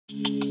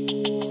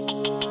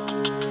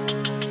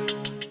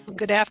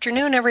Good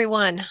afternoon,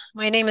 everyone.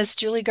 My name is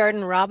Julie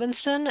Garden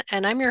Robinson,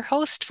 and I'm your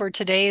host for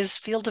today's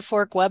Field to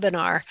Fork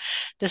webinar.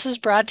 This is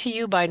brought to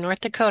you by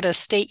North Dakota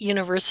State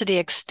University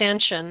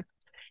Extension.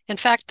 In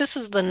fact, this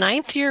is the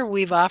 9th year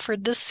we've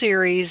offered this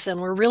series,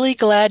 and we're really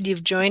glad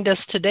you've joined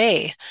us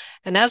today.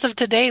 And as of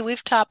today,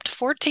 we've topped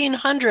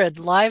 1,400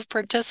 live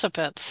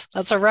participants.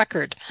 That's a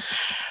record.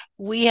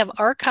 We have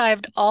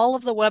archived all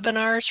of the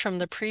webinars from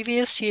the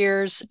previous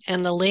years,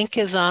 and the link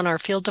is on our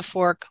Field to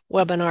Fork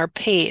webinar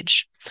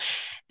page.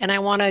 And I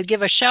want to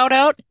give a shout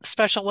out,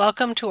 special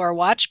welcome to our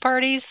watch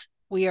parties.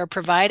 We are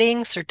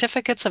providing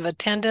certificates of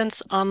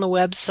attendance on the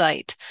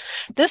website.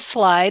 This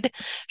slide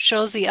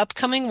shows the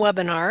upcoming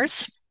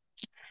webinars,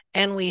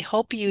 and we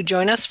hope you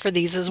join us for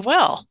these as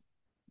well.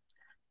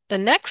 The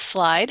next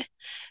slide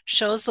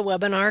shows the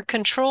webinar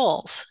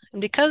controls.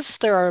 And because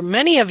there are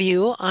many of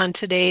you on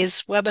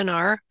today's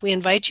webinar, we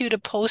invite you to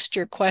post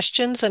your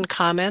questions and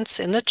comments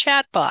in the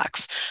chat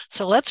box.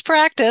 So let's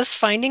practice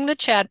finding the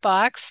chat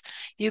box.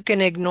 You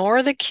can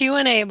ignore the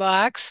Q&A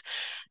box,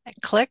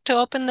 click to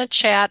open the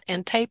chat,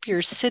 and type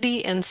your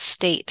city and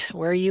state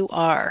where you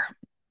are.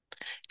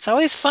 It's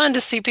always fun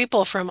to see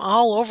people from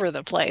all over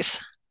the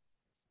place.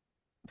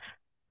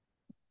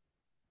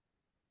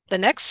 The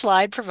next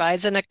slide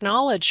provides an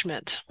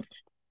acknowledgement.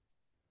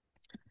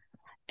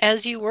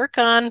 As you work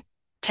on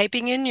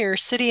typing in your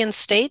city and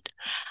state,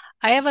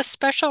 I have a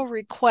special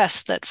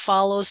request that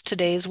follows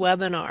today's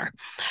webinar.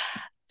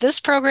 This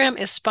program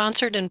is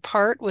sponsored in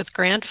part with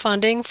grant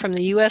funding from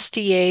the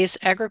USDA's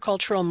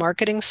Agricultural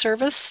Marketing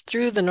Service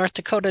through the North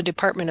Dakota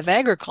Department of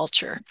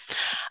Agriculture.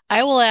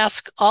 I will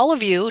ask all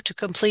of you to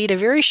complete a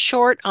very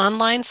short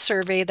online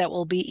survey that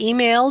will be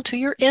emailed to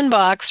your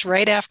inbox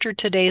right after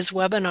today's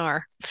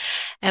webinar.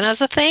 And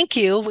as a thank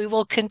you, we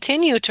will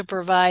continue to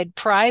provide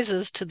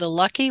prizes to the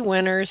lucky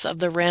winners of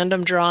the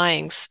random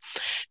drawings.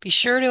 Be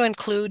sure to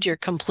include your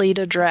complete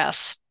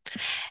address.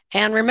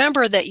 And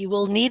remember that you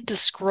will need to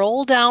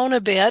scroll down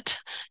a bit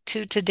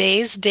to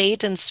today's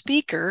date and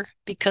speaker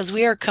because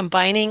we are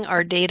combining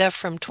our data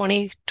from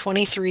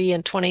 2023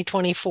 and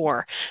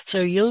 2024.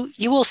 So you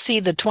will see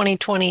the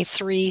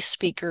 2023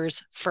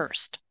 speakers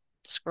first.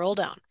 Scroll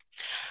down.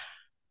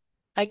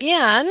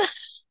 Again,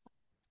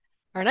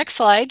 our next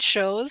slide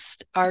shows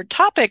our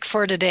topic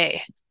for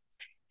today.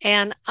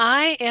 And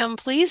I am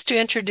pleased to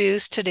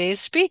introduce today's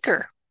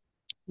speaker.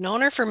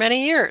 Known her for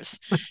many years.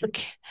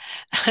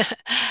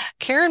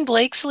 Karen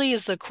Blakeslee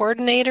is the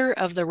coordinator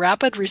of the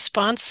Rapid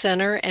Response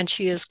Center, and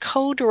she is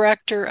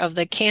co-director of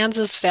the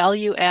Kansas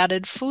Value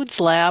Added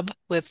Foods Lab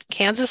with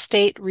Kansas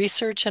State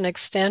Research and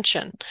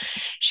Extension.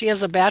 She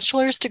has a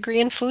bachelor's degree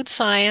in food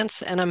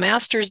science and a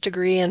master's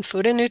degree in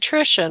food and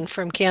nutrition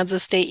from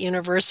Kansas State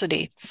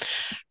University.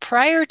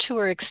 Prior to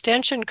her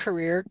extension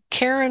career,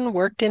 Karen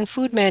worked in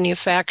food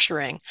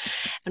manufacturing,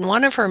 and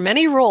one of her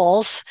many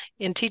roles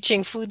in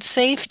teaching food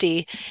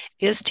safety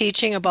is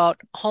teaching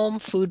about home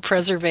food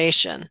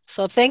preservation.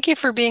 So thank you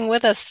for being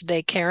with us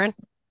today, Karen.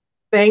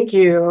 Thank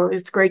you.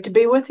 It's great to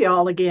be with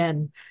y'all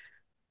again.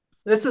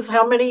 This is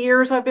how many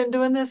years I've been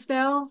doing this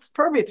now? It's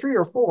probably 3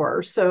 or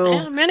 4.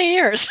 Yeah, many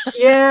years.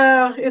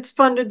 Yeah, it's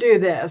fun to do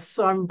this.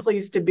 So I'm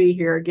pleased to be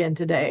here again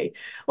today.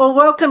 Well,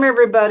 welcome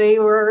everybody.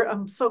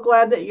 I'm so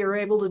glad that you're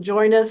able to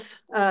join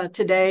us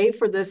today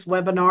for this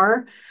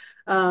webinar.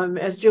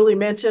 As Julie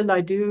mentioned,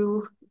 I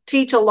do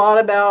teach a lot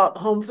about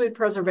home food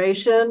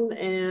preservation,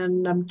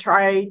 and I'm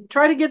try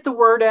to get the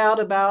word out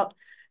about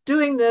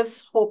doing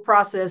this whole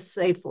process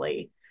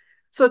safely.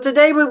 So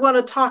today we want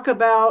to talk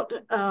about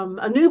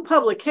a new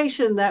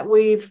publication that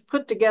we've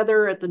put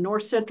together at the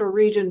North Central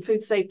Region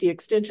Food Safety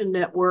Extension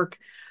Network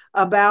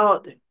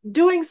about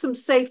doing some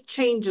safe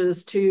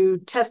changes to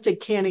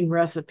tested canning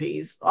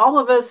recipes. All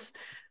of us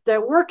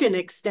that work in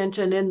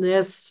extension in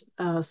this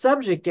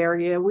subject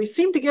area, we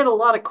seem to get a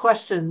lot of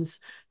questions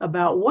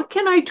about what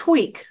can I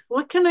tweak?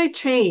 What can I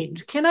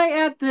change? Can I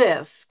add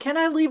this? Can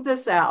I leave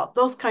this out?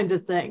 Those kinds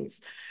of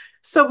things.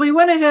 So we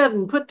went ahead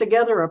and put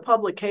together a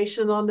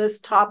publication on this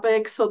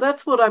topic. So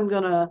that's what I'm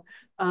going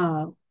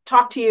to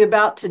talk to you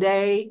about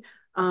today,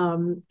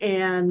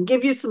 and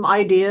give you some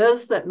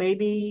ideas that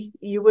maybe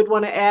you would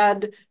want to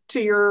add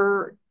to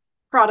your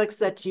products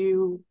that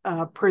you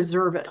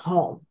preserve at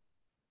home.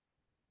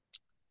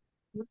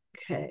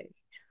 Okay,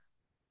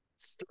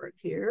 start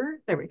here.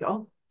 There we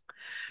go.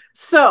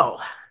 So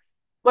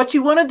what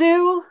you want to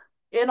do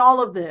in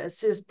all of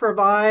this is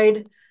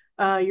provide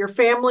your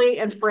family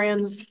and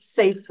friends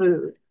safe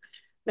food.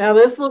 Now,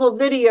 this little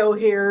video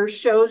here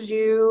shows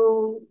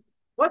you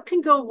what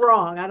can go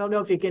wrong. I don't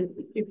know if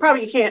you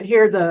probably can't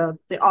hear the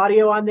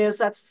audio on this.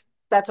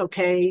 That's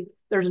okay.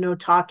 There's no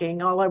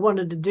talking. All I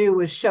wanted to do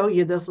was show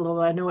you this little,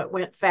 I know it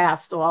went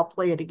fast, so I'll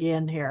play it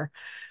again here.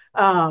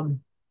 Let's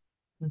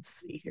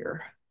see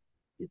here.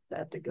 Get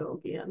that to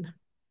go again.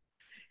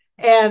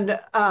 And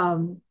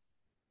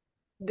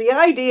the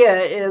idea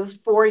is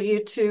for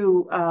you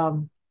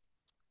to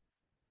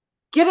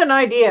get an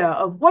idea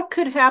of what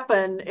could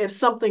happen if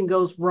something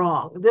goes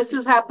wrong. This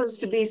happens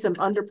to be some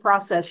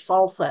underprocessed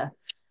salsa.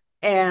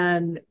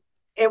 And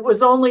It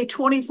was only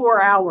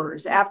 24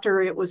 hours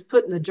after it was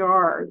put in the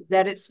jar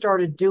that it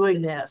started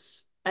doing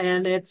this.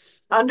 And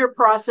it's under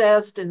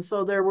processed. And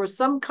so there was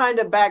some kind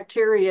of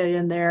bacteria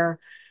in there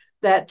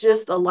that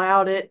just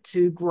allowed it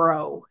to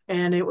grow.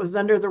 And it was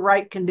under the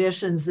right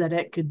conditions that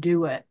it could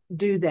do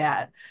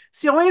that.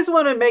 So you always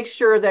want to make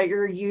sure that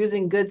you're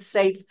using good,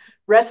 safe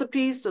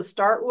recipes to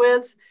start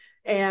with,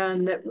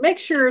 and make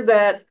sure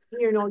that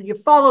you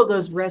follow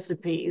those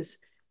recipes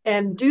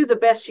and do the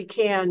best you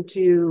can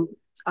to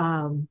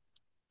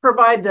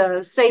provide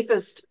the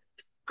safest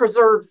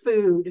preserved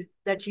food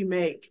that you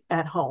make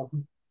at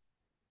home.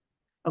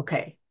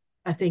 Okay,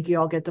 I think you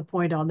all get the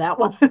point on that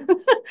one.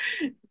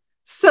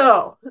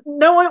 So,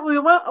 no,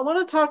 I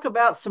want to talk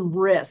about some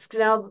risks.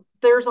 Now,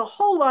 there's a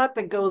whole lot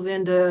that goes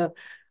into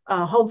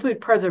home food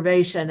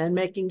preservation and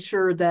making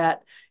sure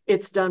that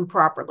it's done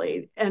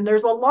properly. And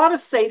there's a lot of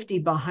safety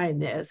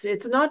behind this.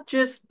 It's not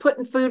just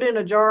putting food in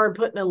a jar and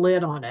putting a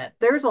lid on it.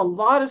 There's a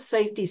lot of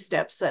safety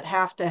steps that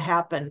have to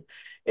happen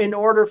in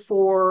order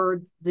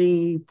for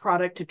the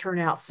product to turn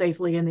out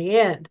safely in the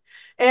end.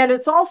 And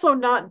it's also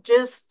not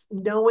just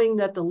knowing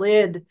that the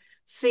lid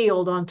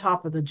sealed on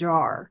top of the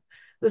jar.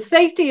 The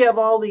safety of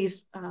all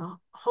these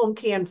home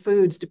canned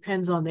foods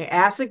depends on the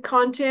acid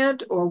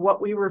content, or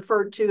what we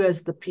refer to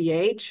as the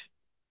pH.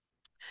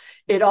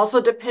 It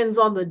also depends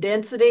on the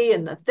density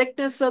and the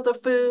thickness of the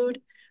food,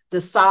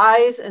 the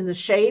size and the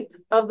shape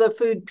of the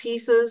food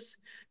pieces,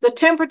 the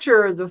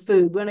temperature of the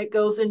food when it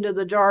goes into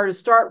the jar to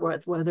start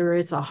with, whether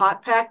it's a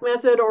hot pack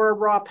method or a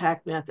raw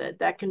pack method.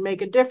 That can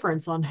make a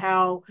difference on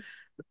how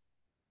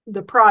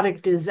the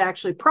product is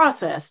actually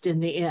processed in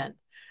the end.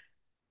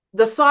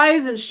 The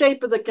size and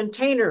shape of the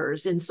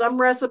containers. In some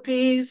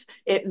recipes,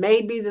 it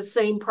may be the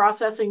same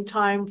processing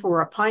time for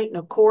a pint and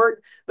a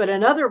quart, but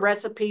in other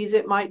recipes,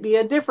 it might be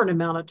a different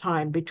amount of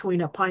time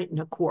between a pint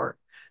and a quart.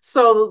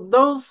 So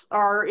those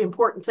are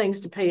important things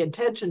to pay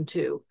attention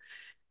to.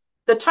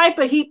 The type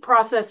of heat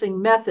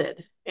processing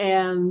method.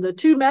 And the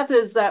two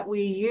methods that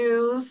we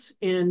use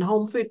in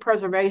home food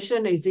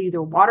preservation is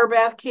either water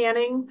bath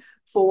canning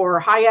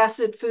for high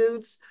acid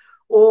foods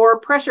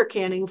or pressure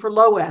canning for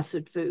low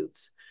acid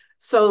foods.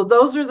 So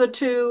those are the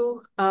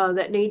two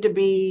that need to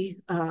be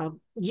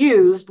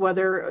used,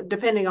 whether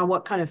depending on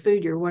what kind of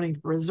food you're wanting to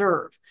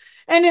preserve.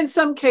 And in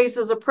some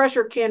cases, a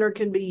pressure canner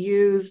can be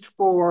used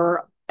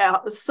for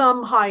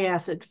some high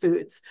acid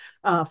foods.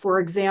 For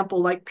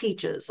example, like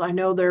peaches. I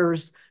know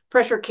there's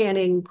pressure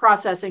canning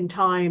processing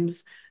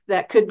times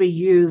that could be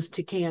used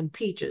to can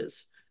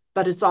peaches,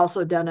 but it's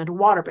also done in a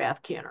water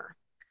bath canner.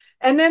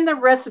 And then the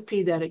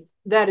recipe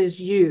that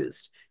is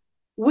used.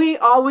 We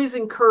always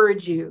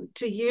encourage you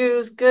to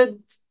use good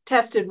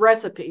tested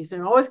recipes,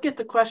 and always get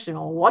the question,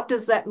 well, what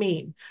does that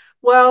mean?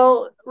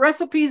 Well,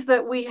 recipes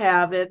that we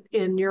have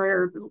in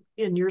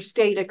your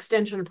state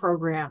extension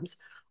programs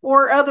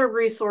or other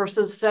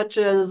resources such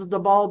as the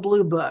Ball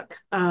Blue Book,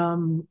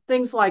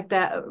 things like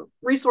that,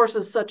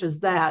 resources such as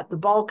that. The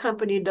Ball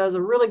Company does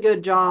a really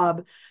good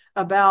job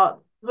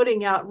about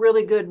putting out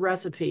really good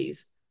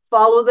recipes.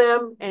 Follow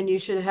them, and you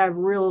should have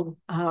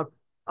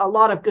a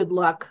lot of good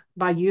luck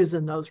by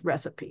using those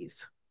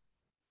recipes.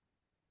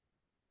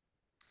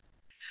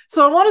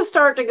 So I want to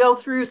start to go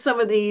through some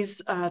of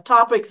these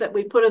topics that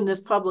we put in this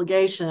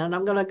publication, and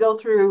I'm going to go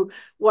through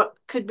what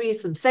could be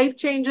some safe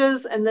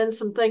changes and then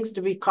some things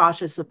to be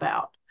cautious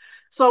about.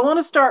 So I want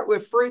to start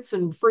with fruits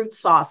and fruit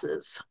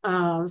sauces.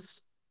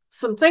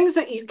 Some things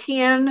that you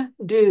can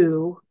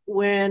do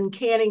when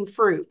canning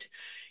fruit.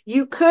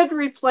 You could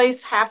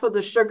replace half of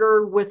the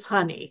sugar with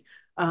honey.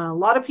 A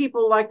lot of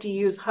people like to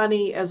use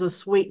honey as a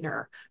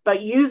sweetener,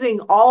 but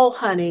using all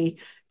honey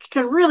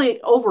can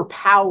really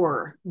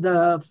overpower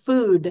the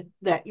food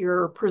that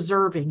you're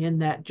preserving in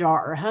that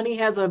jar. Honey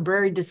has a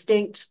very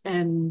distinct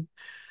and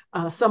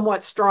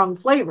somewhat strong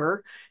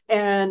flavor.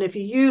 And if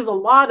you use a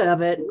lot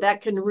of it,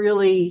 that can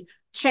really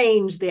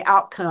change the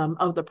outcome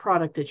of the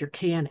product that you're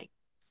canning.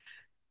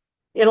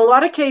 In a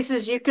lot of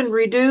cases, you can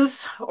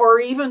reduce or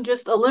even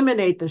just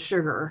eliminate the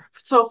sugar.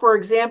 So, for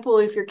example,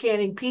 if you're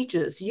canning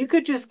peaches, you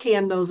could just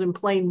can those in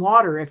plain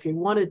water if you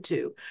wanted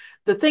to.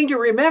 The thing to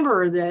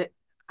remember that,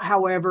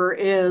 however,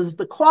 is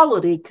the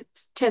quality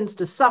tends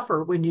to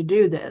suffer when you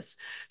do this.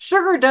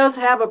 Sugar does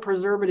have a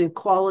preservative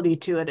quality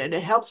to it, and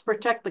it helps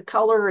protect the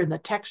color and the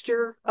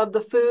texture of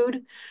the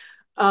food.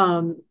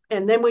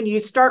 And then when you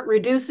start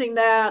reducing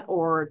that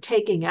or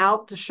taking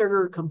out the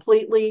sugar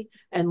completely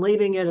and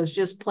leaving it as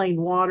just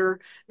plain water,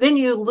 then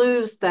you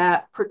lose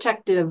that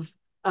protective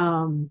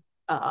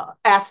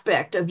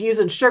aspect of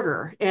using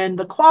sugar, and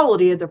the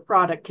quality of the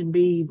product can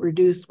be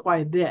reduced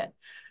quite a bit.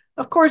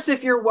 Of course,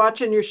 if you're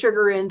watching your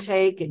sugar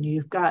intake and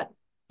you've got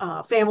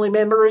family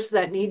members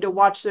that need to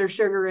watch their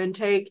sugar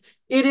intake,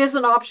 it is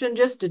an option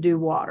just to do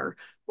water.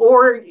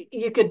 Or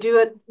you could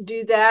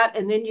do that,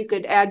 and then you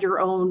could add your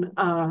own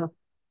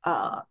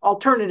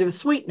alternative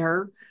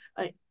sweetener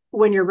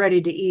when you're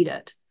ready to eat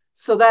it.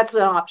 So that's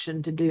an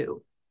option to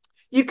do.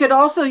 You could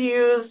also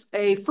use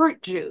a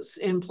fruit juice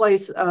in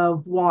place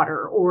of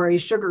water or a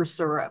sugar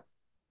syrup.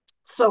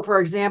 So, for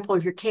example,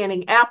 if you're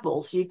canning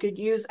apples, you could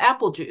use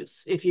apple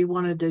juice if you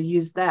wanted to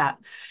use that.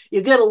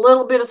 You get a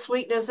little bit of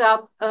sweetness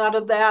out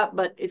of that,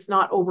 but it's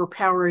not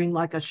overpowering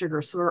like a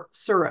sugar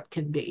syrup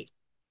can be.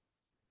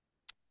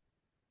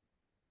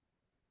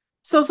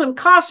 So, some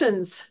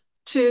cautions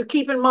to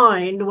keep in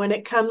mind when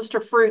it comes to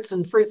fruits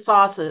and fruit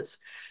sauces.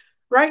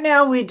 Right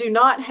now, we do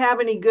not have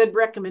any good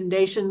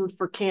recommendations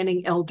for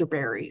canning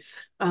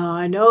elderberries.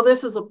 I know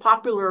this is a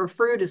popular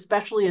fruit,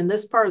 especially in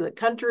this part of the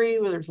country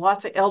where there's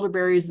lots of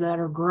elderberries that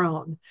are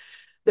grown.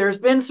 There's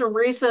been some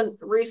recent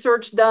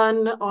research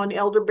done on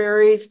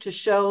elderberries to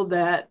show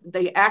that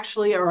they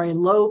actually are a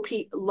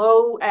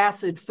low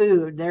acid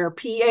food. Their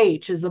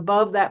pH is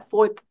above that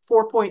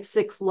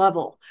 4.6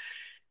 level.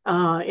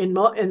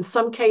 In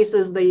some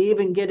cases, they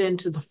even get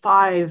into the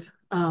 5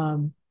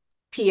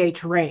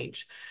 pH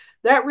range.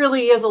 That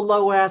really is a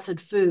low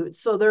acid food.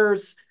 So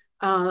there's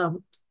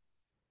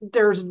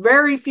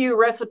very few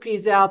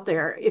recipes out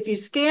there. If you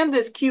scan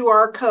this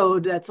QR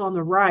code that's on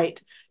the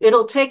right,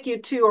 it'll take you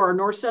to our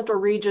North Central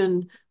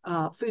Region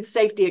Food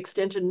Safety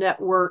Extension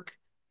Network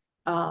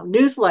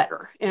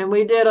newsletter, and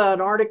we did an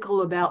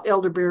article about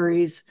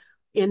elderberries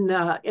in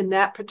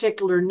that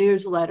particular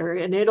newsletter,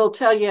 and it'll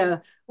tell you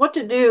what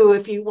to do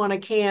if you want to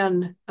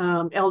can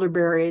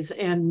elderberries.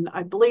 And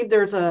I believe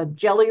there's a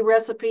jelly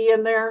recipe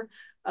in there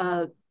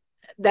uh,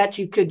 that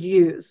you could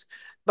use.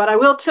 But I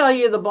will tell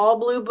you, the Ball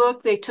Blue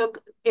book, they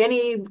took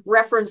any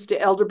reference to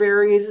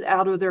elderberries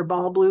out of their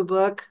Ball Blue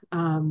book.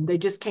 They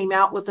just came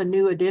out with a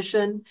new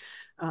edition.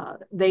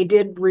 They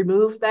did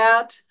remove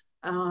that.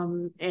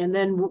 And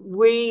then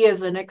we,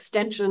 as an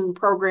extension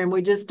program,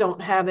 we just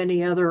don't have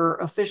any other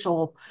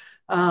official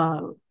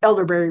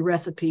elderberry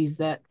recipes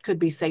that could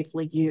be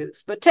safely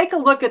used. But take a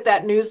look at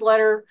that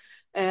newsletter,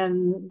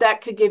 and that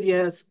could give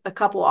you a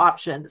couple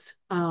options.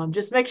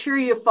 Just make sure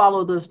you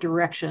follow those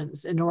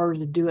directions in order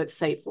to do it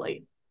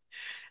safely.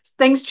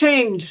 Things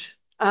change.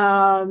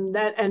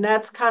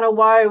 That's kind of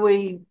why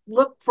we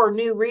look for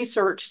new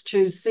research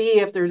to see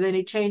if there's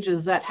any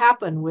changes that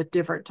happen with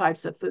different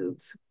types of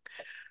foods.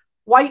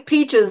 White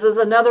peaches is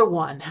another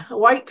one.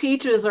 White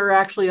peaches are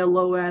actually a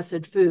low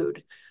acid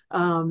food.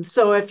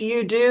 So if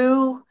you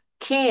do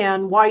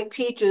can white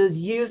peaches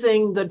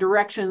using the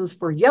directions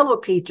for yellow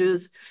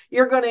peaches,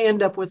 you're going to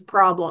end up with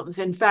problems.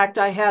 In fact,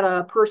 I had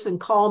a person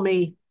call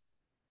me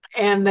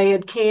and they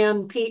had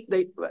canned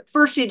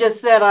first she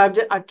just said,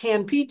 I've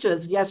canned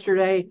peaches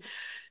yesterday,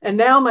 and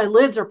now my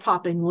lids are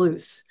popping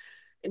loose.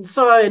 And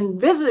so in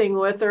visiting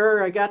with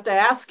her, I got to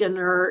asking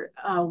her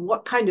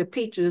what kind of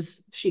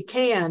peaches she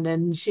canned,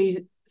 and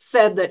she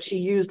said that she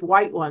used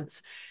white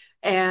ones.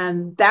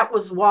 And that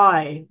was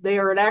why they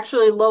are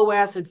actually low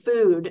acid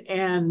food.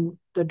 And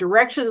the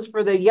directions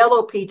for the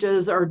yellow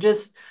peaches are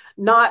just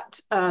not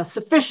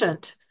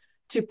sufficient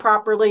to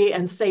properly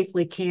and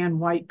safely can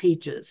white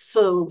peaches.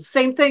 So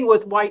same thing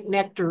with white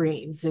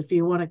nectarines. If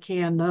you want to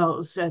can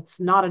those, that's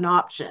not an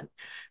option.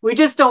 We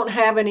just don't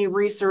have any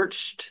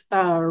researched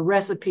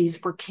recipes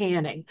for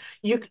canning.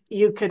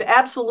 You could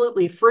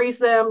absolutely freeze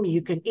them.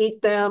 You can eat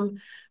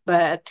them,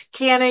 but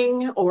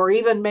canning or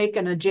even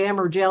making a jam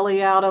or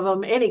jelly out of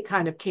them, any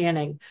kind of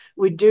canning,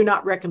 we do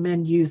not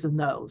recommend using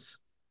those.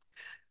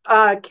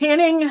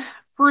 Canning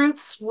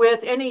fruits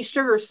with any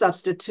sugar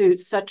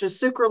substitutes such as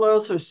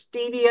sucralose or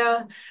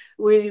stevia,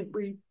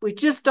 we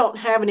just don't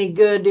have any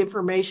good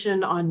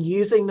information on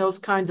using those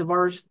kinds of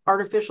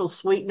artificial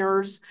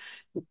sweeteners.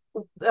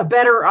 A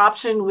better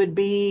option would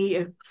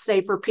be,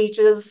 say, for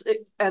peaches,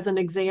 as an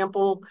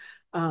example,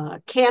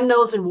 can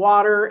those in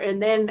water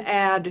and then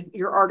add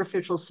your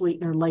artificial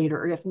sweetener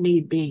later if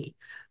need be.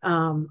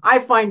 I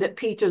find that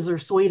peaches are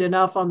sweet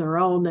enough on their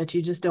own that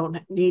you just don't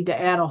need to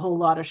add a whole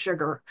lot of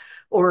sugar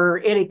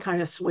or any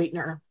kind of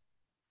sweetener.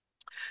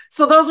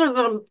 So those are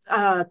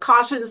the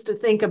cautions to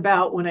think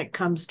about when it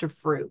comes to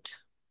fruit.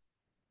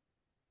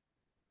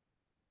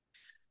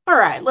 All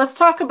right, let's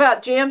talk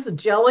about jams and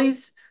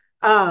jellies.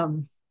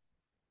 Um,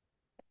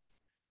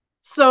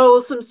 So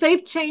some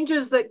safe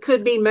changes that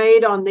could be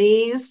made on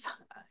these.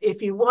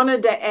 If you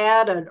wanted to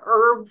add an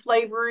herb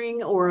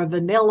flavoring or a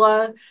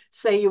vanilla,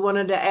 say you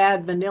wanted to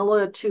add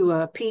vanilla to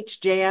a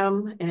peach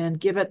jam and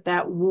give it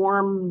that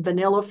warm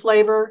vanilla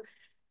flavor,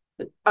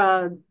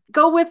 uh,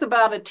 go with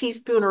about a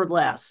teaspoon or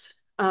less.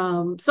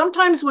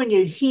 Sometimes when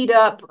you heat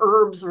up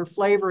herbs or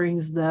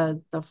flavorings,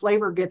 the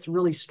flavor gets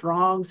really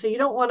strong. So you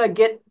don't want to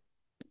get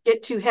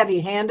too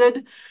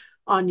heavy-handed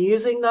on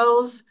using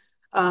those.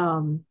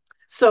 Um,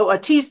 so a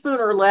teaspoon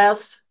or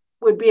less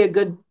would be a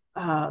good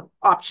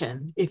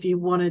option if you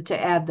wanted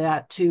to add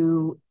that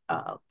to,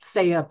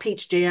 say, a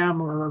peach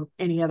jam or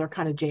any other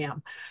kind of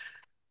jam.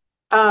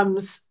 Um,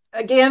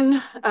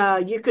 Again,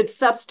 you could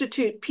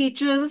substitute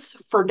peaches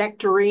for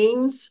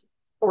nectarines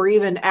or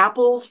even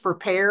apples for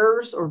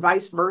pears or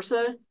vice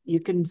versa. You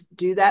can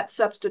do that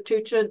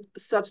substitution.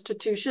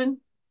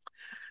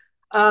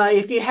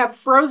 If you have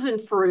frozen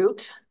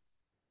fruit,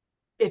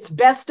 it's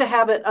best to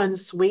have it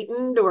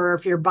unsweetened, or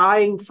if you're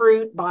buying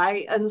fruit,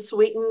 buy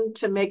unsweetened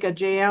to make a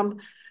jam.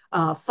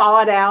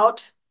 Thaw it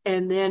out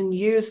and then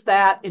use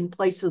that in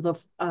place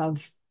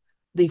of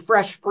the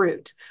fresh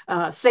fruit.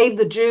 Save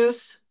the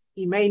juice.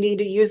 You may need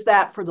to use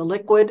that for the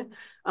liquid.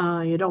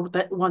 You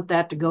don't want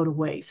that to go to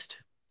waste.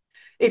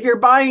 If you're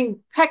buying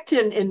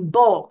pectin in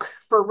bulk,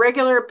 for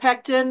regular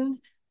pectin,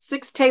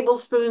 6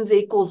 tablespoons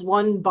equals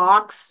 1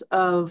 box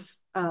of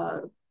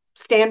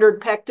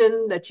standard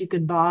pectin that you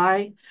can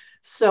buy.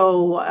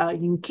 So you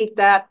can keep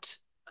that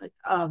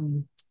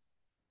um,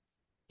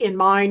 in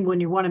mind when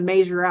you want to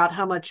measure out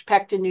how much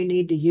pectin you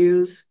need to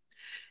use.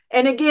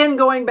 And again,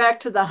 going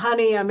back to the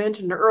honey I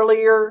mentioned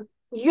earlier,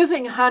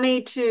 using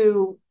honey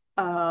to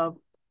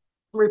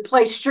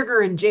replace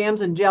sugar in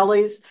jams and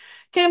jellies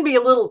can be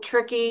a little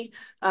tricky.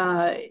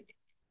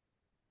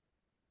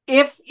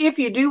 If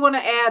you do want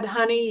to add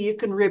honey, you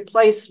can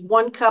replace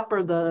 1 cup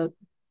of the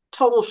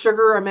total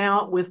sugar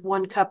amount with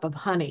 1 cup of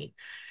honey.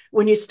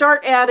 When you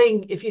start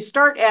adding, if you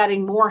start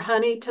adding more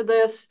honey to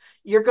this,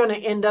 you're going to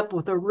end up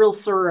with a real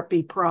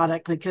syrupy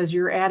product because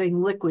you're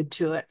adding liquid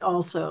to it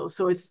also.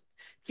 So it's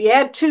if you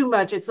add too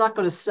much, it's not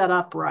going to set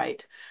up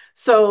right.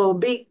 So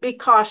be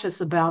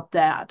cautious about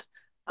that.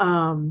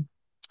 I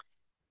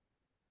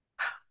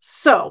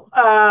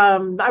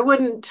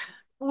wouldn't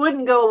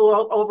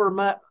go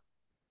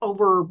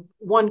over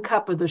 1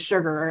 cup of the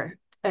sugar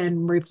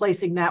and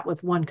replacing that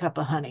with 1 cup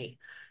of honey.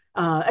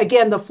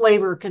 Again, the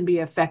flavor can be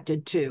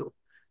affected too.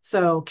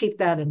 So keep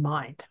that in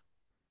mind.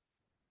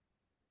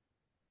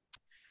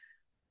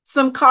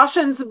 Some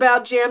cautions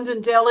about jams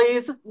and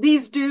jellies.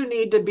 These do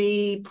need to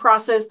be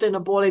processed in a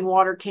boiling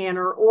water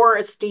canner or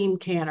a steam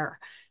canner.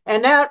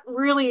 And that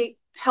really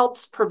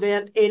helps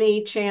prevent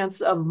any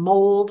chance of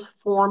mold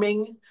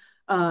forming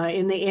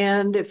in the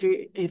end. If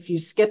you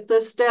skip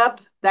this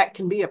step, that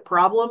can be a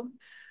problem.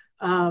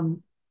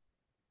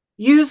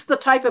 Use the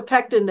type of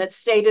pectin that's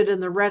stated in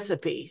the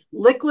recipe.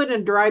 Liquid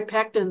and dry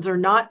pectins are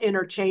not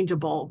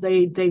interchangeable.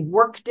 They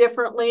work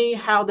differently.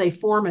 How they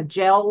form a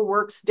gel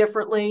works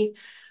differently.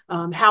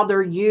 How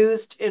they're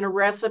used in a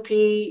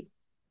recipe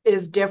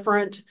is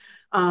different.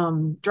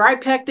 Dry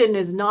pectin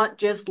is not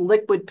just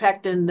liquid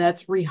pectin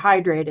that's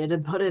rehydrated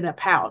and put in a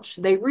pouch.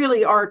 They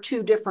really are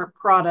 2 different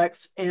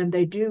products, and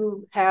they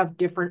do have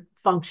different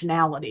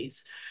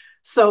functionalities.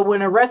 So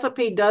when a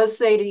recipe does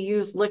say to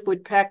use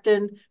liquid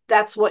pectin,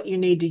 that's what you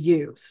need to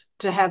use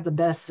to have the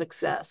best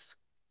success.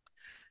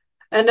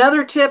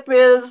 Another tip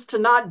is to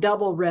not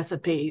double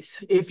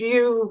recipes. If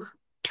you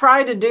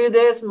try to do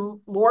this,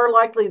 more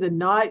likely than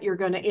not, you're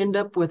going to end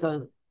up with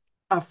a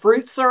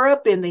fruit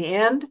syrup in the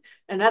end,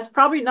 and that's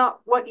probably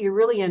not what you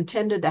really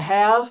intended to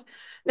have.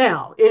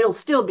 Now, it'll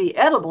still be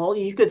edible.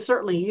 You could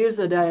certainly use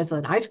it as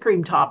an ice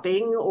cream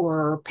topping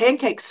or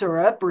pancake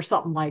syrup or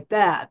something like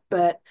that,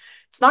 but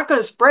it's not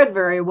going to spread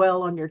very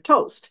well on your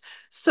toast.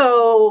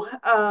 So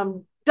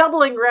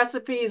doubling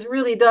recipes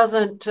really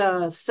doesn't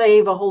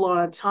save a whole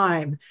lot of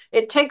time.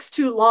 It takes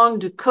too long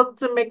to cook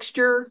the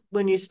mixture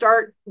when you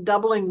start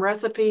doubling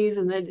recipes,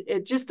 and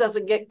it just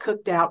doesn't get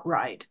cooked out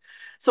right.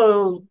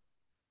 So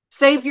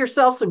save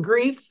yourself some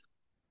grief.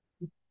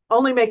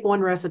 Only make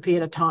 1 recipe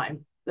at a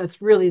time.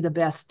 That's really the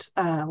best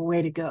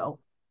way to go.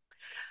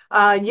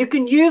 You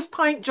can use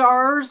pint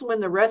jars when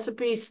the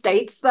recipe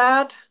states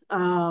that.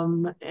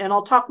 And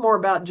I'll talk more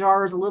about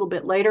jars a little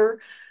bit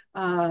later.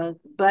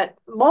 But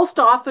most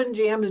often,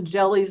 jams and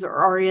jellies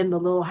are in the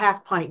little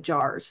half-pint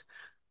jars.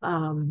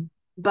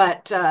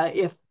 But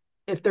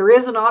if there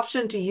is an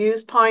option to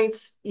use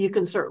pints, you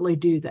can certainly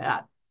do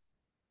that.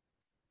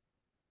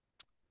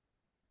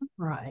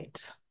 Right.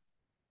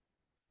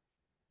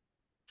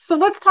 So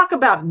let's talk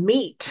about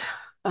meat.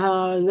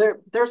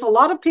 There's a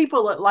lot of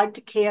people that like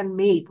to can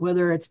meat,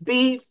 whether it's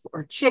beef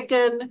or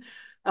chicken.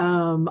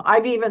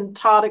 I've even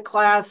taught a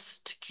class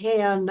to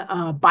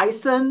can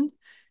bison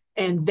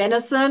and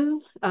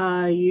venison.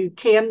 You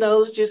can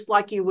those just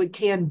like you would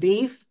can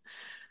beef.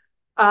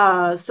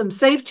 Some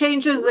safe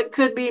changes that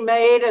could be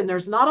made, and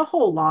there's not a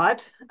whole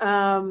lot.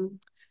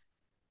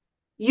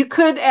 You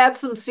could add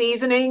some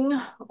seasoning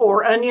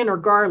or onion or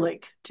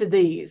garlic to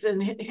these.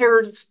 And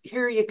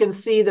here you can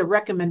see the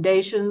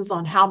recommendations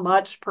on how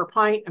much per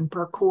pint and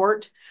per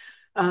quart.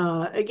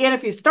 Again,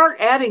 if you start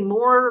adding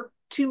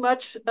too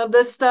much of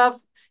this stuff,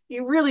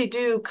 you really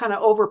do kind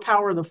of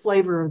overpower the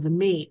flavor of the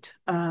meat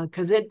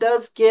because it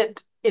does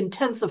get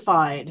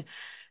intensified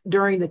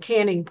during the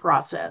canning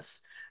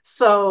process.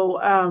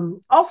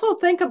 So also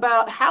think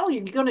about how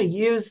you're going to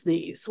use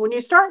these. When you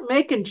start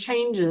making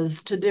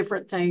changes to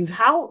different things,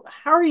 how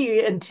are you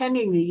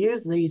intending to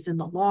use these in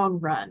the long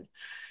run?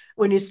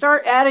 When you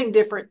start adding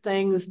different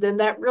things, then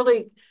that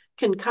really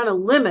can kind of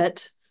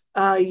limit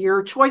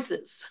your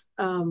choices.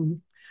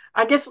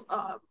 I guess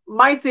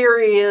my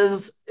theory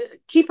is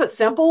keep it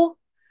simple.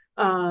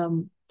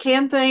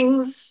 Can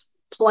things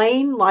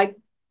plain like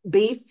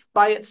beef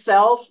by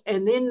itself,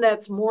 and then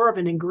that's more of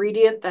an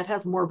ingredient that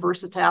has more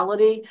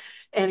versatility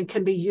and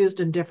can be used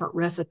in different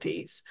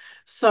recipes.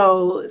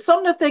 So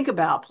something to think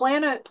about.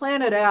 Plan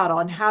it out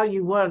on how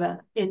you want to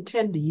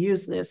intend to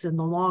use this in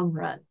the long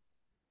run.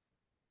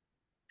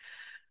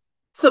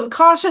 Some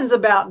cautions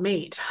about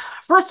meat.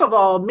 First of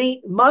all,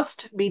 meat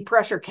must be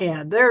pressure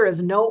canned. There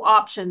is no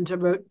option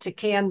to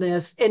can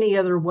this any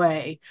other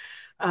way.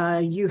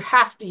 you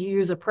have to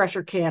use a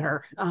pressure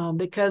canner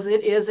because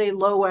it is a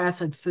low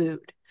acid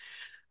food.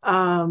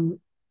 Um,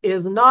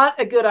 is not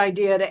a good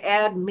idea to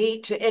add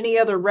meat to any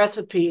other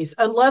recipes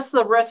unless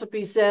the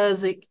recipe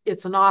says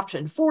it's an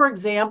option. For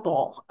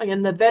example,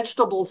 in the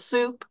vegetable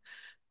soup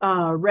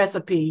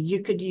recipe,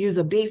 you could use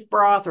a beef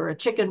broth or a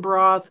chicken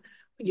broth.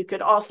 You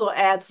could also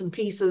add some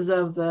pieces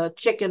of the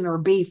chicken or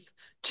beef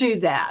to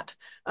that.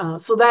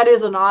 So that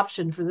is an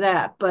option for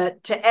that.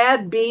 But to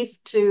add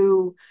beef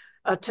to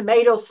a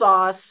tomato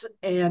sauce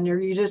and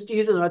you're just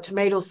using a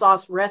tomato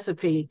sauce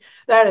recipe,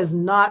 that is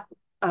not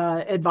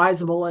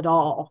advisable at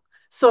all.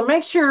 So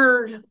make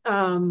sure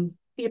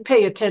you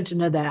pay attention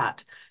to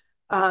that.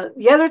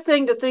 The other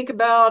thing to think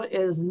about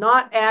is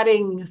not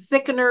adding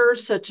thickeners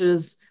such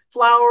as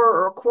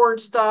flour or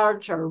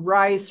cornstarch or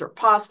rice or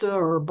pasta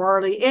or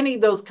barley, any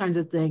of those kinds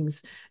of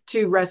things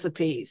to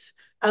recipes,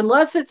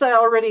 unless it's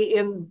already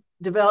in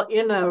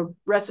a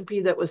recipe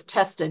that was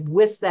tested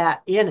with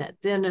that in it.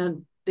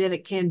 Then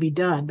it can be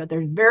done. But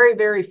there's very,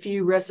 very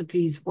few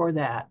recipes for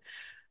that.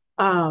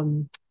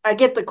 I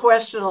get the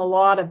question a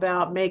lot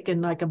about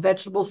making like a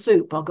vegetable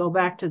soup. I'll go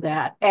back to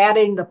that,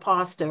 adding the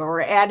pasta or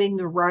adding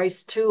the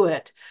rice to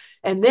it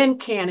and then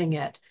canning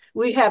it.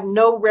 We have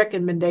no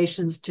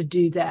recommendations to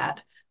do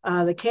that.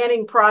 The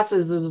canning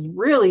process is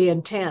really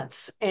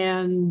intense,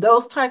 and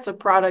those types of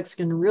products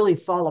can really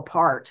fall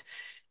apart.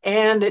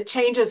 And it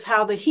changes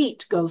how the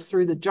heat goes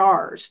through the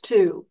jars,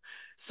 too.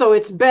 So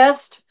it's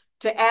best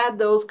to add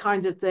those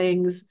kinds of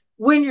things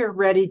when you're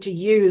ready to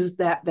use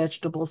that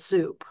vegetable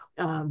soup.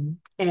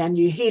 And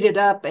you heat it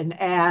up and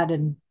add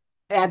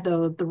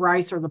the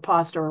rice or the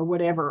pasta or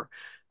whatever.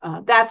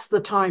 That's the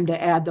time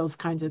to add those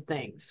kinds of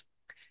things.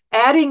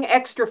 Adding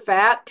extra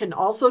fat can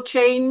also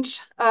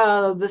change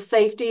the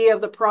safety of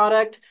the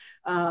product.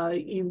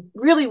 You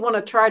really want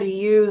to try to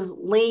use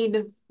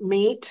lean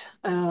meat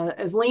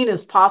as lean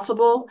as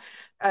possible.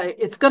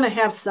 It's going to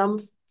have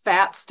some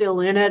fat still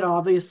in it,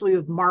 obviously,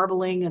 with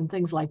marbling and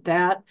things like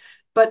that.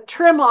 But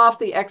trim off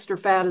the extra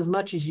fat as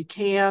much as you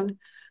can.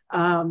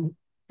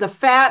 The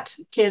fat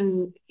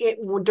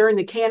during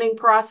the canning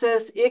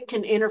process, it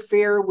can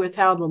interfere with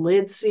how the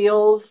lid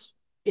seals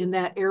in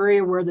that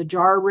area where the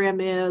jar rim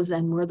is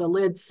and where the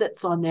lid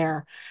sits on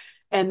there.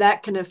 And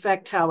that can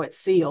affect how it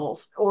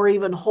seals or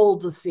even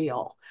holds a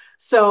seal.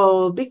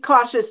 So be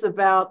cautious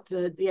about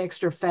the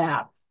extra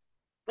fat.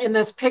 In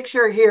this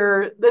picture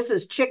here, this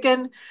is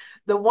chicken.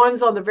 The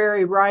ones on the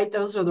very right,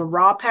 those are the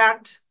raw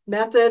packed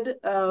method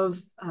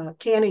of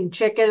canning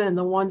chicken. And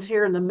the ones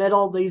here in the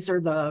middle, these are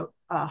the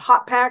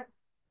hot pack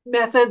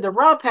method. The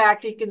raw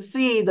packed, you can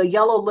see the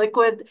yellow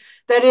liquid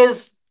that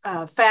is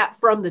fat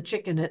from the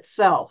chicken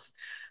itself.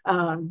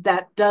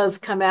 That does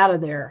come out of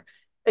there.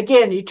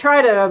 Again, you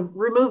try to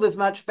remove as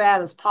much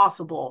fat as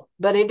possible,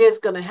 but it is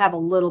going to have a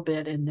little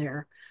bit in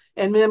there.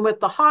 And then with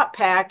the hot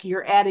pack,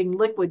 you're adding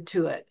liquid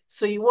to it.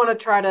 So you want to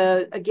try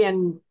to,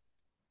 again,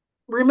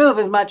 remove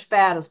as much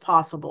fat as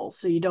possible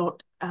so you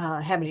don't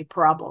have any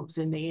problems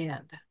in the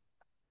end.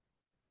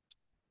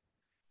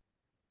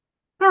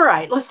 All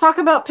right, let's talk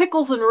about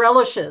pickles and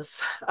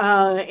relishes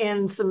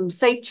and some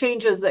safe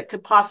changes that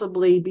could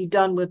possibly be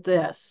done with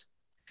this.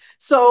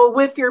 So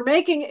if you're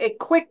making a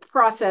quick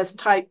process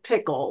type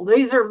pickle,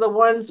 these are the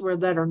ones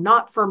that are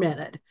not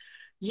fermented.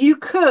 You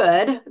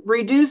could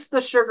reduce the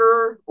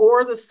sugar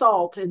or the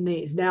salt in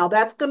these. Now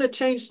that's going to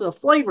change the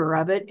flavor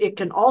of it. It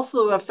can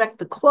also affect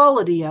the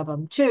quality of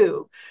them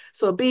too.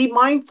 So be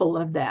mindful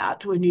of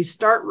that when you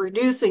start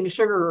reducing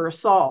sugar or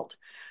salt.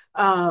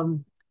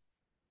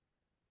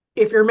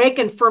 If you're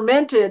making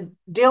fermented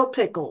dill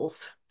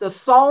pickles, the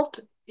salt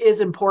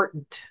is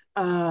important.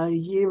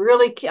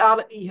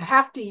 You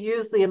have to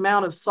use the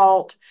amount of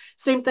salt.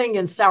 Same thing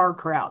in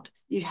sauerkraut.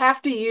 You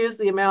have to use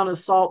the amount of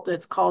salt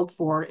that's called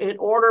for in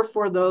order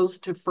for those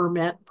to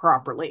ferment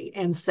properly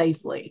and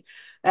safely.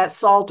 That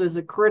salt is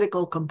a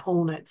critical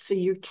component. So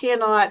you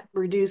cannot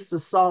reduce the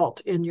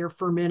salt in your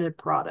fermented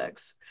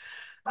products.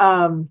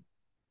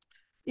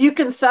 You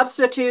can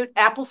substitute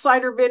apple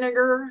cider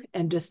vinegar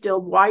and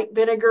distilled white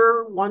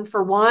vinegar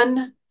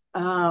 1-for-1.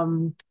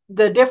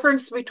 The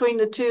difference between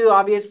the two,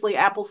 obviously,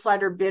 apple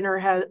cider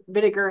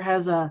vinegar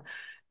has that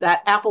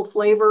apple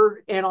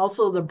flavor and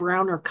also the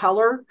browner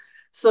color.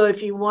 So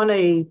if you want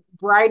a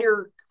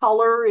brighter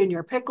color in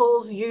your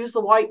pickles, use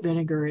the white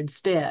vinegar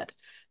instead,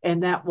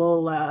 and that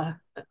will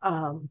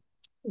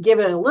give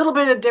it a little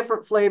bit of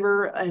different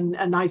flavor and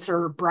a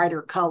nicer,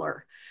 brighter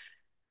color.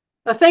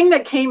 A thing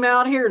that came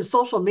out here in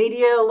social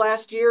media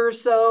last year or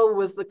so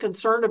was the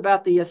concern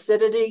about the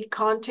acidity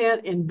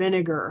content in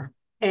vinegar.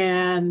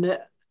 And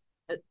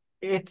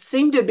it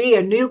seemed to be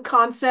a new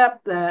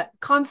concept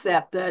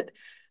that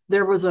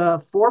there was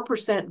a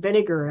 4%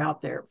 vinegar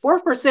out there.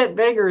 4%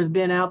 vinegar has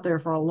been out there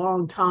for a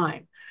long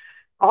time.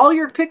 All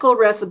your pickle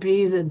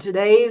recipes in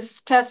today's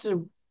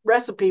tested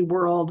recipe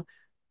world,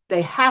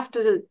 they have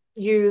to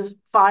use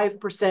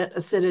 5%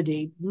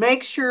 acidity.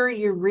 Make sure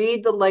you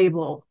read the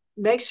label.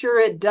 Make sure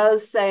it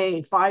does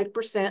say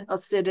 5%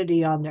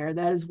 acidity on there.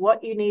 That is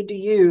what you need to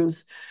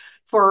use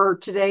for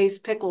today's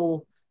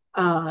pickle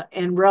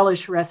and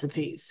relish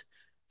recipes.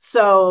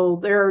 So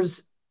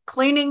there's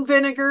cleaning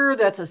vinegar,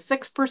 that's a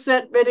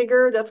 6%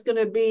 vinegar, that's going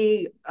to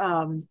be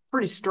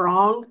pretty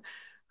strong.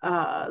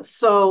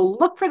 So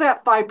look for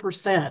that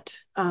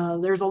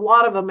 5%. There's a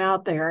lot of them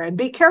out there, and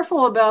be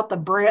careful about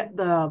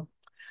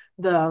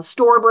the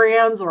store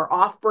brands or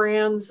off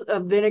brands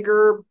of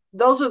vinegar.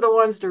 Those are the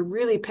ones to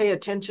really pay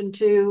attention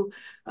to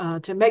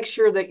make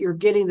sure that you're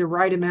getting the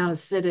right amount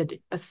of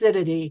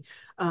acidity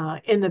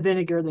in the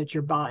vinegar that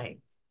you're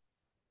buying.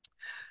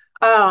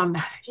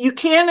 You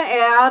can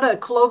add a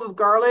clove of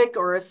garlic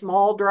or a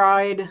small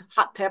dried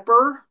hot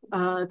pepper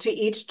to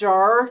each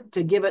jar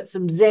to give it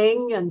some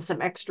zing and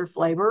some extra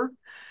flavor.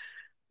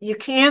 You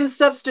can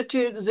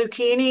substitute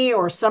zucchini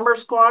or summer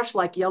squash,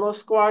 like yellow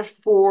squash,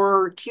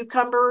 for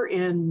cucumber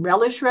in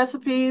relish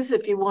recipes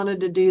if you wanted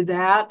to do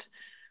that.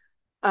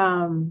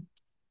 Um,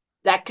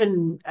 that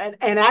can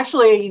and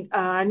actually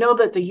I know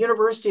that the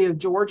University of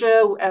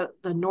Georgia at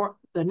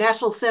the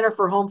National Center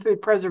for Home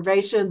Food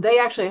Preservation, they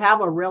actually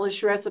have a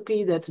relish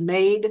recipe that's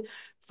made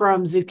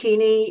from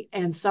zucchini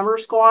and summer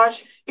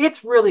squash.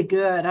 It's really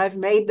good. I've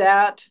made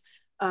that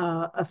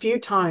a few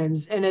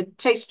times, and it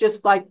tastes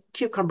just like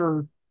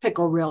cucumber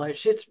pickle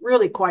relish. It's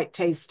really quite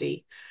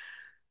tasty.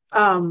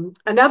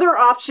 Another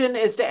option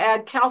is to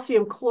add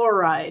calcium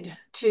chloride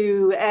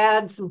to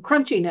add some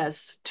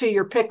crunchiness to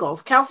your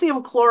pickles.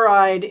 Calcium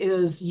chloride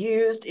is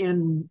used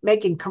in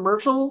making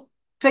commercial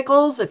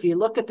pickles. If you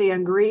look at the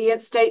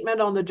ingredient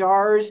statement on the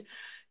jars,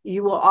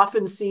 you will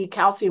often see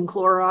calcium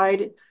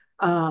chloride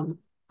on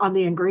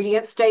the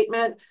ingredient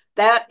statement.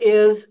 That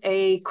is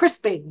a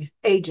crisping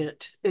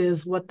agent,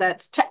 is what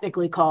that's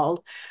technically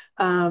called.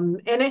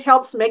 And it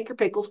helps make your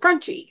pickles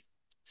crunchy.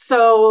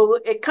 So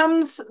it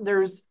comes,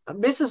 there's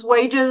Mrs.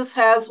 Wages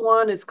has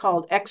one, it's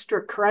called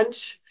Extra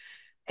Crunch.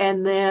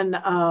 And then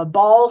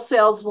Ball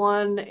sells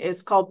one,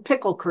 it's called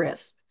Pickle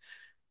Crisp.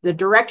 The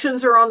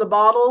directions are on the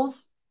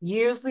bottles.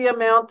 Use the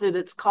amount that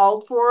it's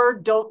called for.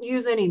 Don't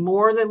use any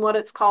more than what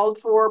it's called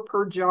for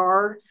per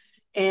jar.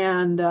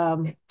 And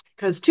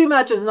because too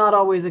much is not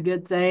always a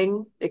good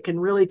thing, it can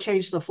really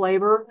change the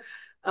flavor.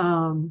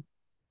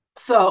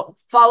 So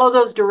follow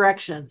those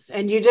directions,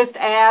 and you just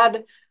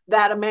add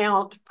that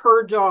amount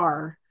per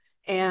jar,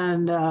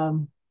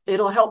 and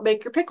it'll help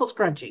make your pickles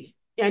crunchy.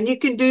 And you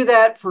can do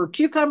that for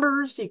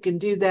cucumbers. You can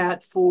do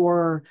that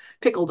for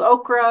pickled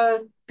okra,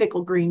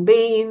 pickled green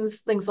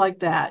beans, things like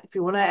that, if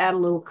you want to add a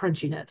little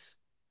crunchiness.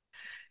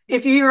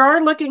 If you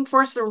are looking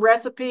for some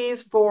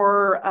recipes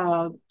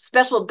for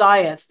special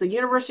diets, the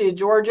University of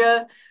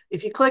Georgia,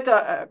 if you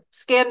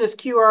scan this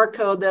QR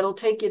code, that'll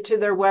take you to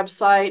their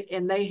website,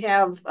 and they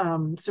have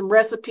some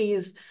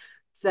recipes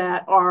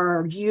that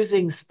are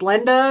using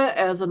Splenda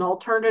as an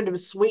alternative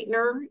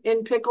sweetener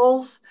in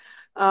pickles.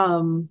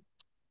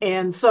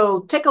 And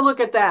so take a look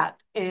at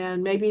that,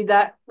 and maybe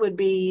that would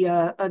be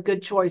a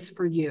good choice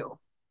for you.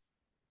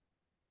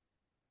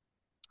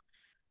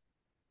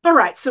 All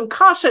right, some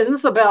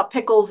cautions about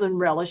pickles and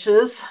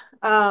relishes.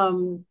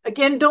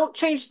 Again, don't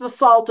change the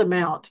salt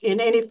amount in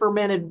any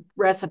fermented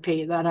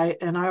recipe and I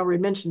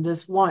already mentioned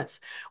this once.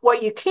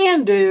 What you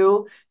can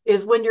do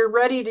is when you're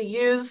ready to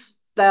use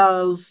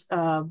those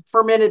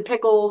fermented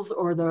pickles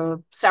or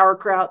the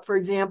sauerkraut, for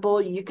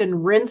example, you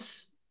can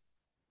rinse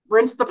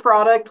the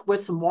product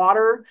with some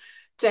water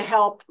to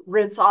help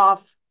rinse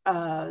off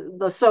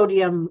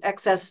the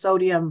excess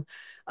sodium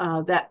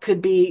that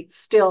could be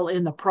still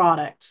in the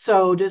product.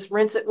 So just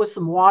rinse it with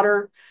some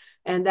water,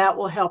 and that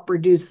will help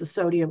reduce the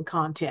sodium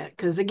content.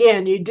 Because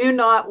again, you do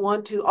not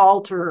want to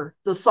alter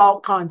the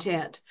salt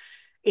content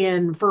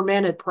in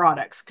fermented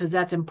products, because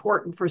that's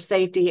important for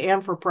safety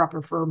and for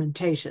proper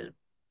fermentation.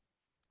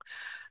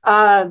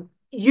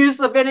 Use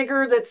the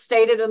vinegar that's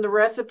stated in the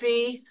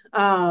recipe.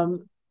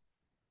 And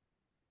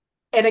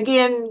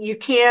again,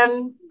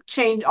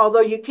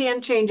 although you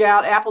can change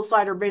out apple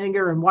cider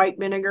vinegar and white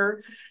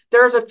vinegar,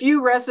 there's a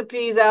few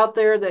recipes out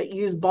there that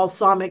use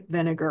balsamic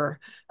vinegar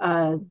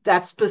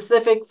that's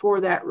specific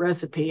for that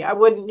recipe. I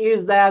wouldn't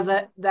use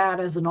that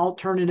as an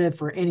alternative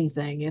for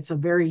anything. It's a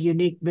very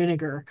unique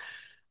vinegar.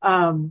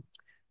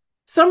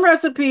 Some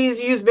recipes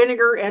use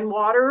vinegar and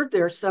water.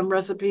 There's some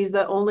recipes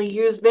that only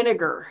use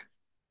vinegar.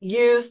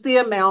 Use the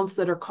amounts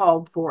that are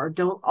called for.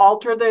 Don't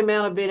alter the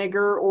amount of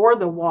vinegar or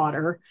the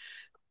water.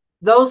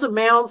 Those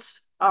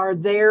amounts are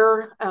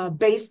there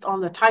based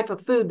on the type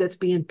of food that's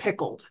being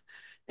pickled.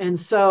 And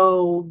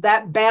so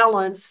that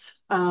balance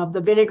of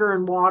the vinegar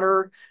and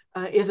water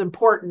is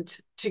important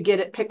to get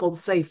it pickled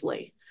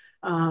safely.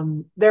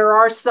 There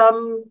are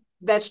some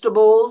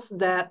vegetables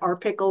that are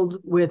pickled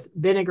with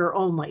vinegar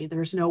only.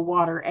 There's no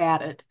water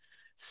added.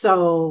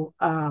 So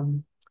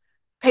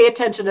pay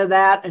attention to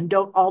that and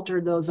don't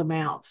alter those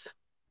amounts.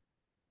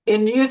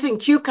 In using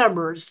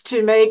cucumbers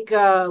to make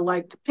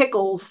like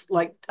pickles,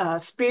 like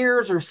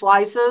spears or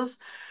slices,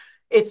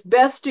 it's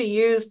best to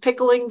use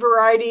pickling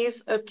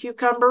varieties of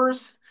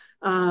cucumbers.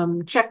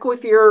 Check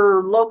with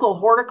your local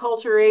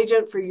horticulture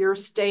agent for your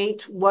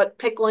state what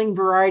pickling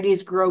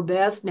varieties grow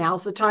best.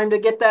 Now's the time to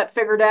get that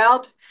figured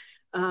out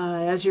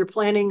as you're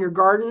planting your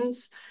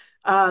gardens.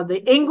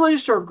 The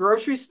English or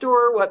grocery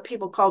store, what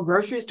people call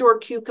grocery store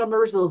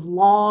cucumbers, those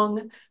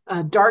long,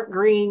 dark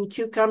green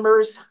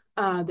cucumbers,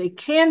 they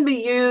can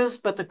be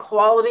used, but the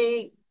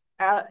quality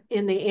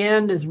in the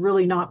end is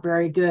really not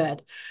very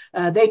good.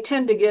 They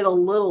tend to get a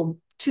little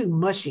too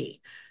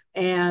mushy.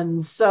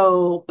 And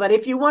so, but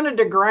if you wanted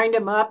to grind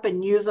them up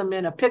and use them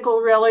in a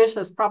pickle relish,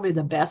 that's probably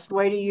the best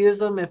way to use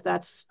them if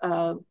that's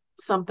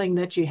something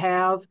that you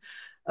have.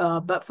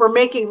 But for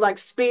making like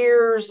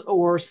spears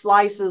or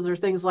slices or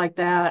things like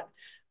that,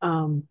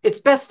 it's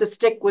best to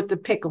stick with the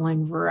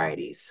pickling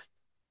varieties.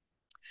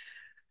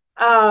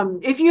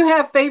 If you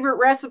have favorite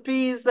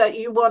recipes that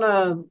you want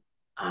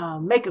to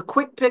make a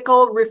quick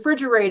pickle,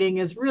 refrigerating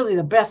is really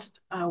the best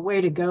way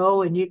to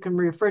go, and you can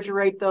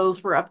refrigerate those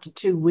for up to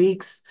 2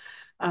 weeks.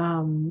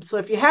 So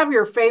if you have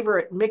your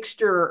favorite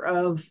mixture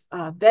of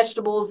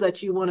vegetables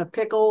that you want to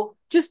pickle,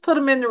 just put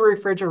them in the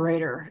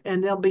refrigerator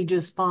and they'll be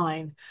just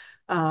fine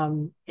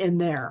in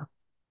there.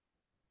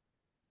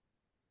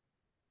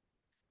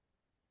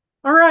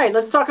 All right,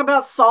 let's talk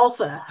about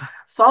salsa.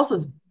 Salsa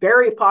is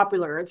very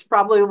popular. It's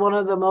probably one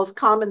of the most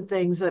common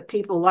things that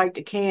people like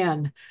to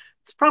can.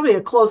 It's probably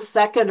a close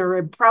second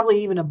or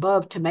probably even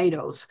above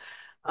tomatoes.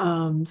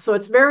 So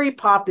it's very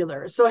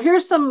popular. So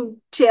here's some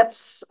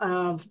tips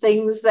of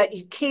things that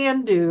you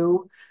can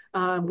do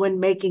when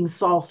making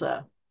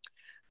salsa.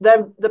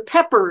 The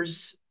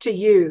peppers to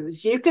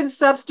use. You can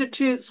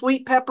substitute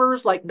sweet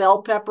peppers like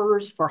bell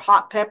peppers for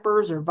hot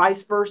peppers or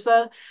vice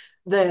versa.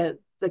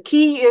 The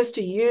key is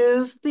to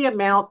use the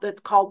amount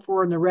that's called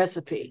for in the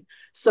recipe.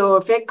 So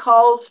if it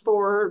calls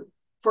for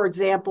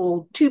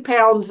example, 2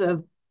 pounds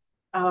of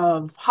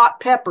hot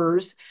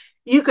peppers,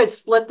 you could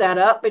split that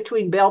up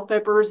between bell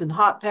peppers and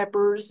hot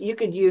peppers. You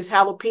could use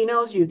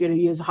jalapenos, you could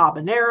use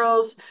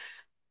habaneros,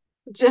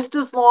 just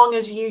as long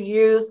as you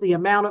use the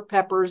amount of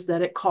peppers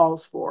that it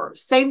calls for.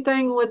 Same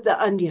thing with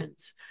the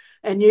onions.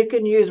 And you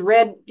can use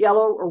red,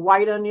 yellow, or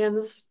white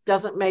onions.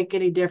 Doesn't make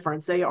any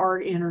difference. They are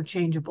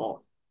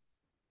interchangeable.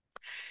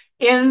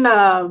 In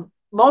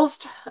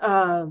most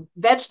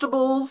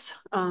vegetables,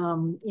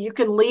 you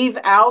can leave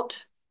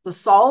out the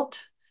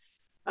salt.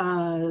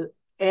 Uh,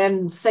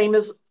 and same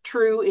is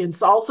true in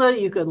salsa.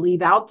 You could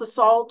leave out the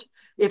salt.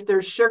 If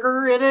there's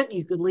sugar in it,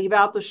 you could leave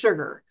out the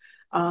sugar.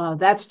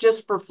 That's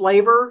just for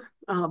flavor.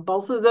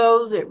 Both of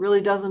those, it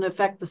really doesn't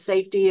affect the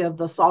safety of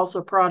the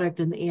salsa product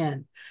in the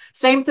end.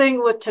 Same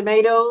thing with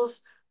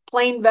tomatoes,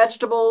 plain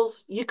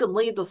vegetables. You can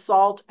leave the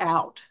salt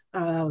out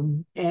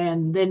and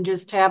then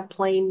just have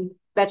plain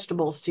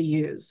vegetables to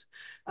use.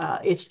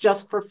 It's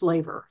just for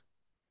flavor.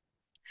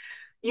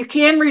 You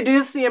can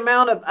reduce the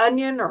amount of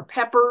onion or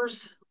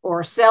peppers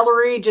or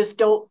celery, just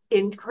don't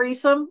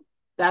increase them.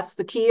 That's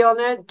the key on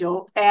it.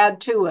 Don't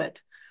add to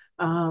it.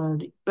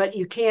 But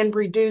you can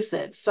reduce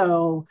it.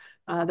 So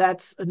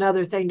that's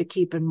another thing to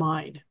keep in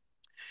mind.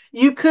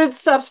 You could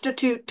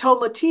substitute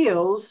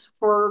tomatillos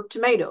for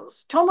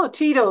tomatoes.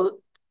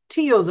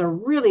 Tomatillos are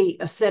really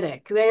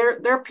acidic.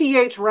 Their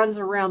pH runs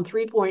around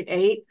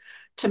 3.8.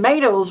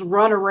 Tomatoes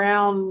run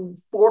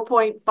around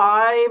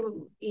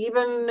 4.5,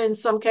 even in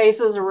some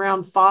cases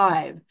around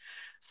 5.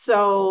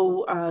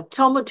 So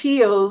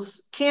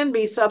tomatillos can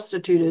be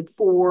substituted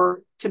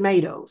for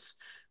tomatoes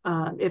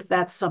if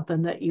that's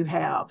something that you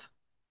have.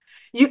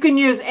 You can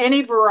use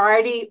any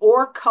variety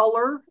or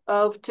color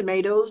of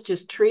tomatoes.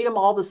 Just treat them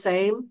all the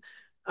same,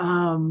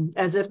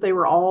 as if they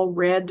were all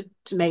red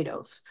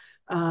tomatoes.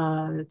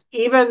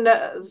 Even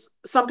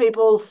some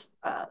people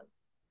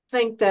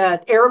think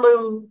that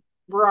heirloom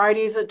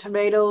varieties of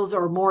tomatoes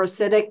are more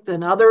acidic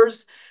than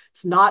others.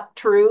 It's not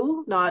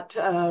true, not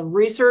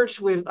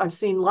research. I've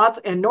seen lots,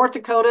 and North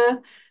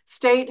Dakota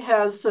State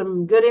has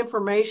some good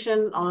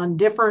information on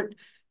different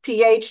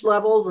pH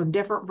levels and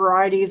different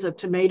varieties of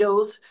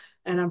tomatoes.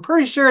 And I'm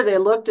pretty sure they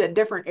looked at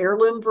different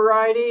heirloom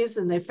varieties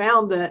and they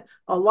found that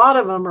a lot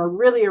of them are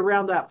really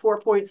around that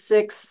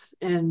 4.6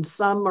 and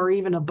some are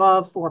even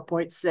above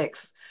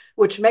 4.6,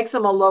 which makes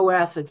them a low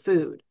acid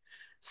food.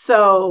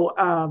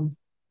 So,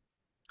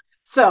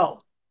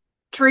 so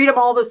treat them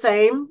all the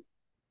same.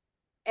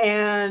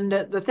 And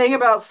the thing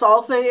about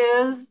salsa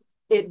is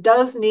it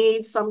does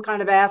need some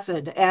kind of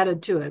acid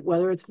added to it,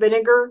 whether it's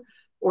vinegar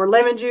or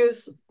lemon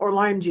juice or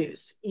lime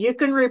juice. You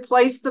can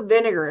replace the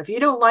vinegar. If you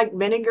don't like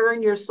vinegar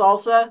in your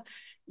salsa,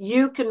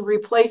 you can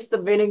replace the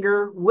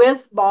vinegar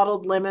with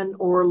bottled lemon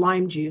or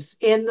lime juice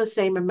in the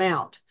same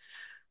amount.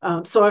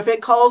 So if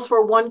it calls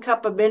for 1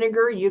 cup of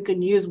vinegar, you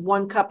can use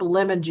 1 cup of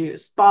lemon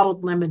juice,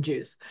 bottled lemon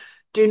juice.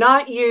 Do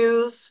not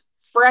use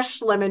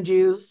fresh lemon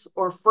juice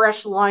or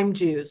fresh lime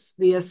juice.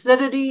 The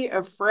acidity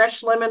of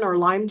fresh lemon or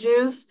lime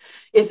juice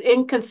is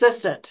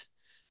inconsistent.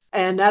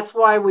 And that's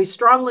why we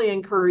strongly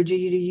encourage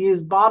you to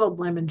use bottled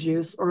lemon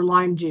juice or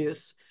lime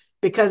juice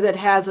because it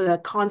has a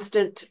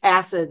constant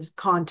acid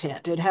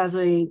content. It has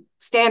a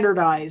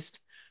standardized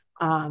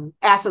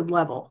acid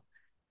level.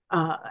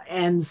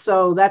 And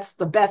so that's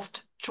the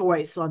best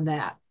choice on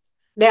that.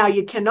 Now,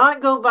 you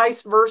cannot go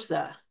vice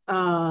versa,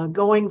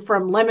 going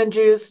from lemon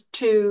juice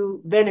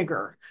to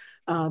vinegar.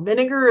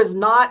 Vinegar is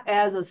not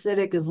as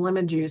acidic as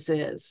lemon juice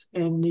is,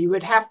 and you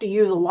would have to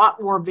use a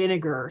lot more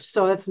vinegar.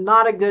 So it's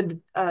not a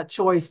good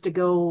choice to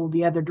go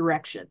the other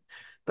direction.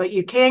 But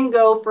you can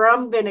go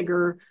from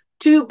vinegar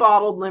to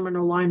bottled lemon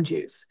or lime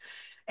juice.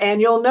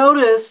 And you'll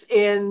notice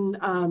in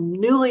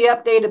newly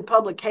updated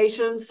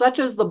publications, such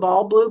as the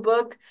Ball Blue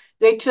Book,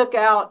 they took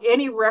out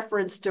any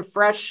reference to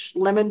fresh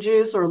lemon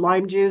juice or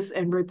lime juice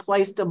and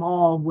replaced them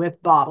all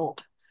with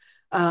bottled,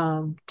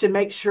 to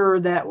make sure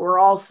that we're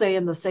all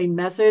saying the same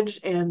message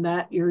and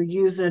that you're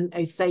using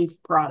a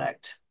safe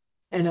product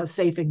and a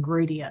safe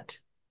ingredient.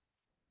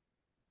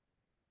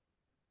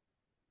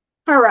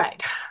 All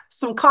right,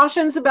 some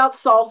cautions about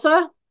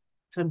salsa,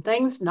 some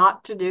things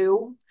not to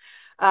do.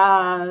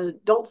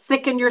 Don't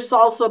thicken your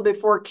salsa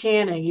before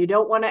canning. You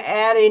don't want to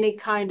add any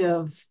kind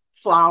of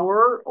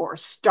flour or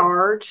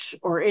starch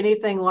or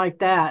anything like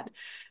that.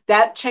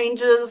 That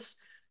changes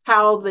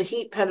how the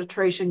heat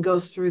penetration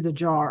goes through the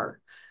jar.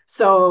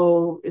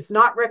 So it's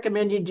not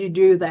recommended you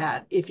do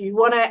that. If you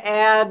want to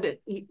add,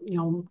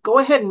 go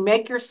ahead and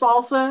make your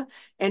salsa.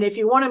 And if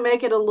you want to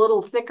make it a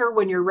little thicker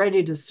when you're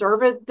ready to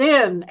serve it,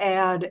 then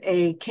add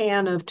a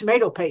can of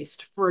tomato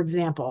paste, for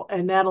example,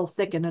 and that'll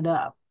thicken it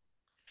up.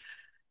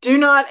 Do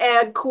not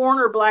add corn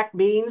or black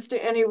beans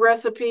to any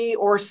recipe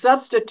or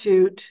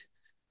substitute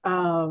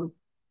uh,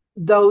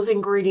 those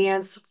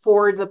ingredients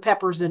for the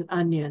peppers and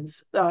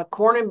onions.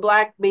 Corn and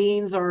black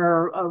beans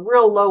are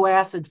real low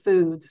acid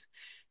foods.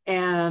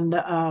 And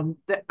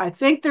I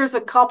think there's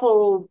a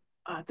couple,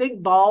 I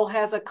think Ball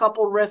has a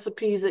couple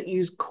recipes that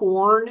use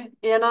corn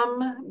in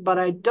them, but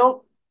I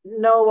don't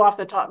know off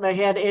the top of my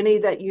head any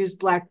that use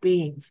black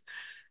beans.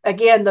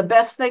 Again, the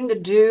best thing to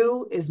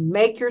do is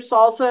make your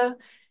salsa,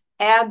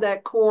 add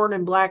that corn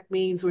and black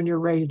beans when you're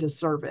ready to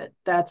serve it.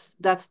 That's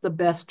the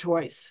best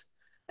choice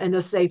and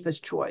the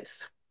safest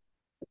choice.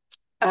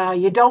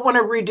 You don't want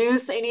to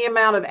reduce any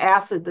amount of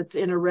acid that's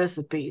in a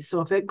recipe.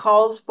 So if it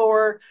calls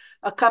for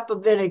a cup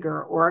of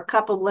vinegar or a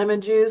cup of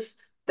lemon juice,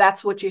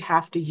 that's what you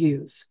have to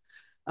use.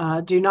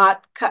 Do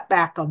not cut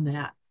back on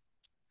that.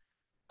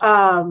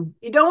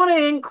 You don't want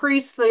to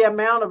increase the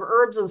amount of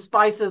herbs and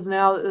spices.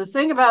 Now, the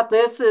thing about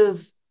this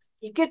is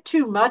you get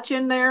too much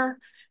in there,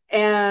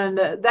 and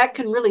that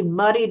can really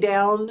muddy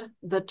down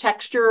the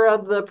texture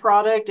of the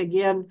product.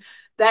 Again,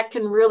 that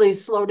can really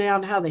slow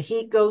down how the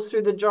heat goes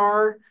through the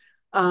jar.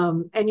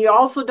 And you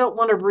also don't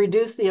want to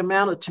reduce the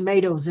amount of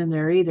tomatoes in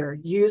there either.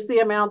 Use the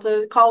amount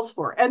that it calls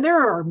for. And there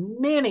are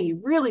many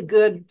really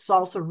good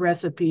salsa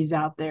recipes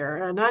out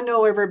there. And I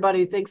know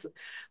everybody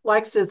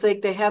likes to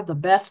think they have the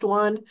best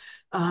one.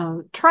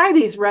 Try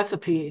these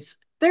recipes.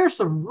 There's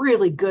some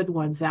really good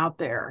ones out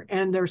there,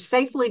 and they're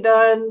safely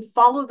done.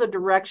 Follow the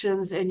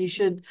directions, and you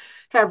should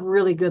have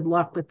really good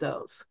luck with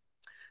those.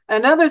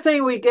 Another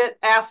thing we get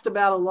asked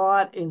about a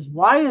lot is,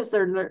 why is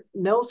there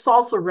no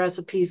salsa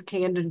recipes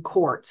canned in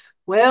quarts?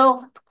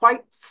 Well,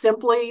 quite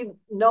simply,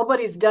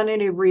 nobody's done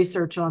any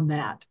research on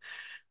that.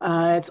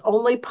 It's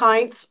only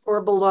pints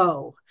or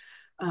below.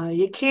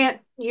 You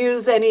can't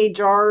use any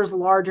jars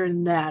larger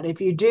than that. If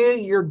you do,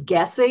 you're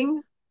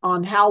guessing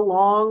on how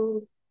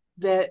long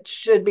that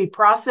should be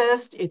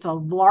processed. It's a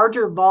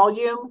larger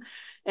volume,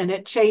 and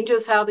it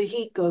changes how the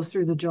heat goes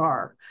through the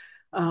jar.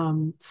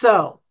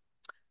 So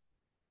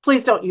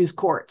please don't use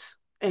quarts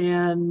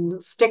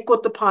and stick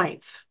with the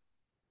pints.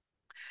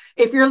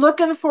 If you're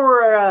looking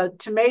for a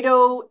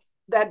tomato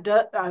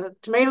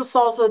tomato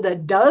salsa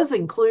that does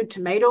include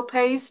tomato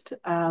paste,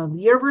 the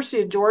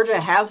University of Georgia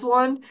has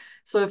one.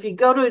 So if you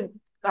go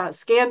to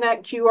scan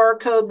that QR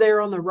code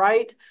there on the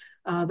right,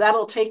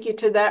 that'll take you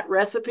to that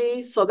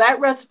recipe. So that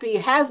recipe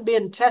has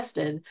been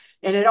tested,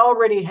 and it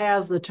already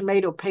has the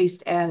tomato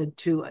paste added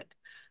to it.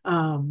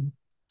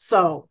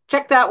 So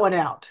check that one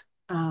out.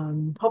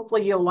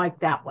 Hopefully you'll like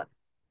that one.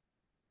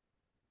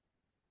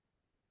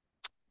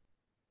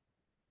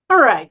 All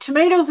right,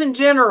 tomatoes in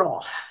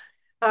general.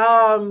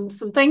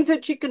 Some things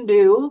that you can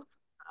do.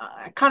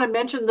 I kind of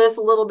mentioned this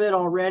a little bit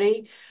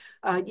already.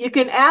 You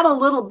can add a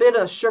little bit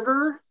of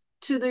sugar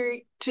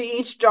to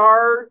each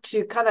jar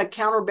to kind of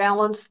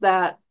counterbalance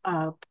that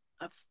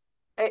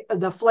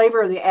the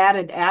flavor of the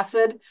added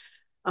acid.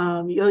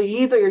 You'll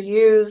either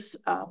use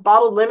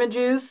bottled lemon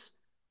juice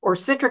or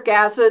citric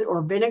acid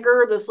or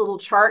vinegar. This little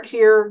chart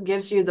here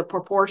gives you the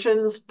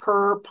proportions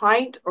per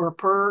pint or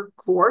per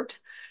quart.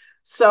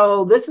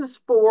 So this is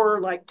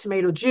for like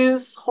tomato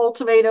juice, whole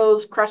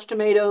tomatoes, crushed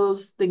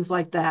tomatoes, things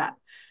like that.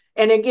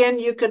 And again,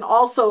 you can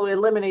also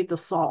eliminate the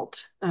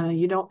salt.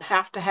 You don't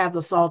have to have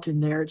the salt in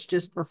there. It's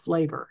just for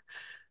flavor.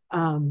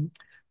 I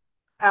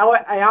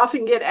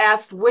often get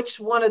asked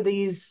which one of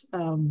these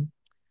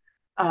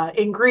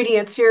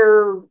ingredients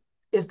here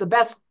is the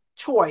best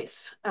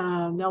choice.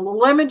 Now, the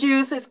lemon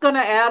juice, it's going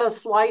to add a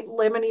slight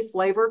lemony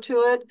flavor to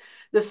it.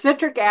 The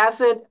citric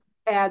acid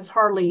adds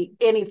hardly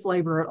any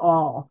flavor at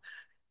all.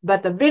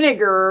 But the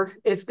vinegar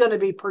is going to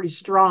be pretty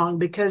strong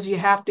because you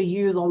have to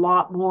use a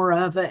lot more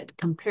of it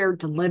compared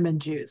to lemon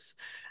juice.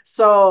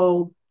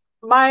 So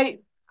my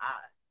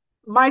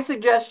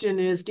suggestion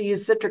is to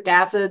use citric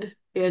acid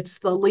It's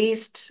the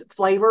least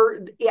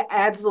flavor, it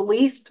adds the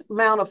least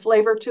amount of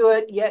flavor to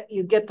it, yet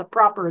you get the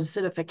proper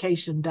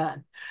acidification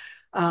done.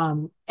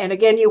 And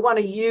again, you want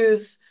to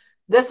use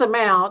this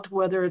amount,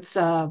 whether it's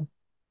uh,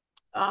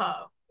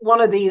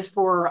 one of these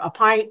for a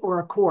pint or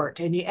a quart,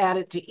 and you add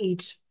it to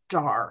each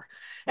jar.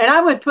 And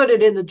I would put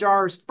it in the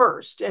jars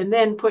first and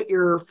then put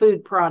your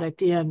food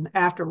product in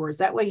afterwards.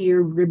 That way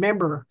you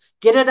remember,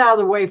 get it out of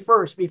the way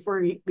first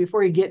before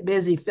you get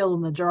busy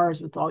filling the jars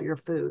with all your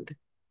food.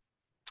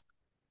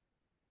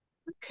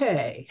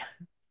 Okay.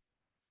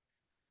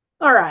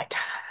 All right.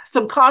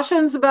 Some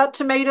cautions about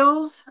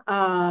tomatoes.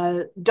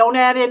 Don't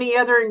add any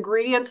other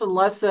ingredients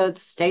unless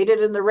it's stated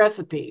in the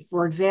recipe.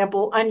 For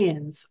example,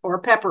 onions or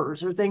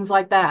peppers or things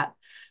like that.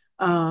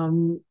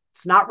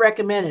 It's not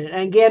recommended.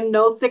 And again,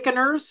 no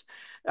thickeners.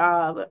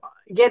 Uh,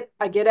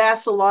 I get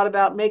asked a lot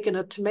about making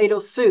a tomato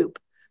soup.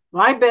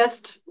 My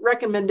best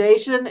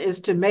recommendation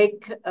is to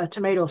make a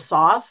tomato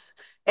sauce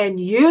and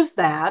use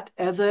that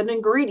as an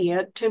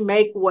ingredient to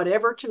make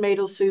whatever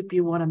tomato soup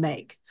you want to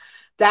make.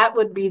 That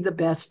would be the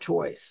best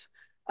choice.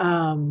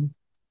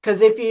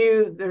 Because if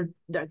you,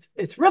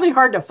 it's really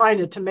hard to find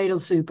a tomato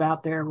soup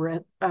out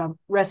there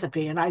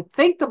recipe, and I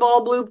think the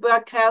Ball Blue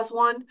Book has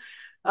one.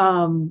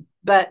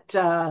 But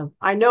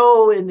I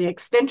know in the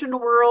extension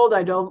world,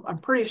 I'm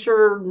pretty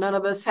sure none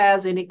of us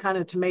has any kind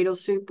of tomato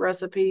soup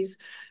recipes.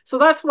 So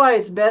that's why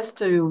it's best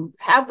to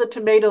have the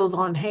tomatoes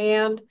on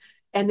hand,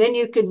 and then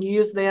you can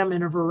use them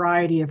in a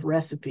variety of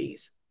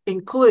recipes,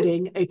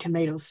 including a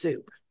tomato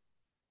soup.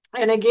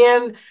 And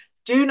again,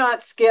 do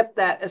not skip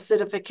that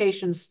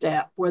acidification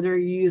step, whether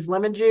you use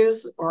lemon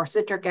juice or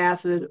citric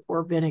acid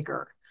or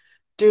vinegar.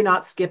 Do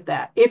not skip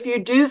that. If you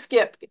do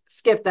skip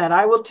that,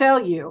 I will tell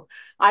you,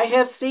 I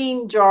have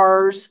seen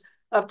jars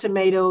of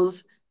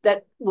tomatoes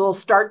that will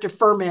start to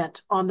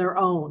ferment on their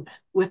own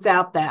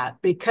without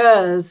that,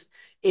 because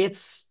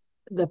it's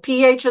the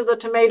pH of the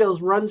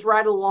tomatoes runs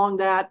right along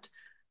that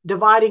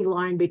dividing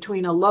line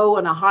between a low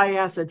and a high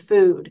acid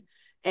food.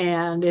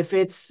 And if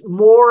it's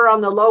more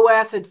on the low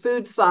acid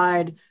food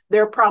side,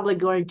 they're probably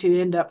going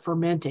to end up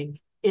fermenting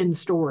in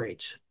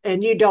storage.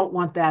 And you don't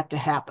want that to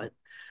happen.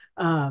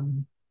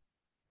 Um,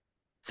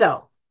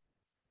 so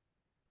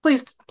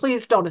please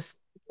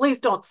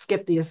don't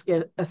skip the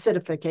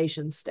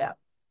acidification step.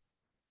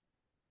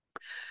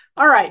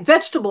 All right,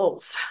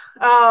 vegetables.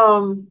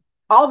 All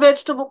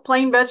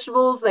plain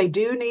vegetables, they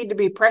do need to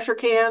be pressure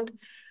canned.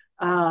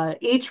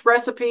 Each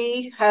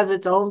recipe has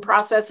its own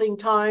processing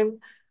time,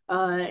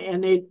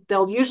 and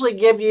they'll usually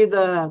give you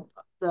the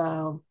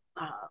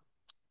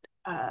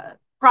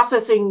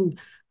processing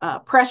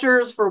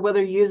pressures for whether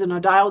you're using a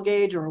dial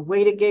gauge or a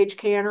weighted gauge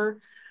canner.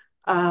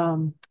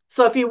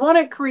 So if you want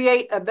to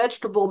create a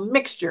vegetable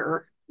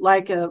mixture,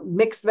 like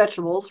mixed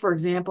vegetables, for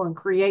example, and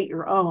create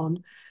your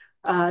own,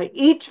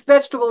 each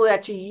vegetable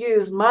that you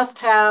use must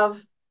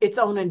have its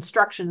own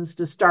instructions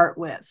to start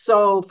with.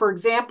 So for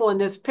example, in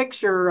this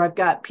picture, I've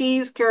got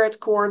peas, carrots,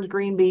 corns,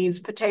 green beans,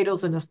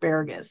 potatoes, and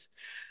asparagus.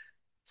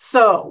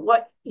 So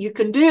what you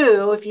can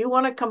do, if you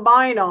want to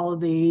combine all of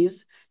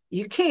these,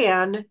 you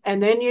can,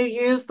 and then you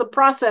use the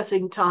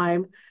processing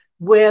time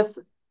with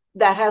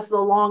that has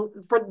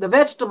for the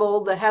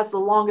vegetable that has the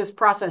longest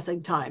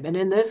processing time. And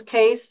in this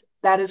case,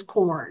 that is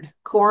corn.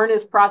 Corn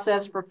is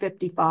processed for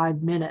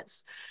 55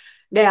 minutes.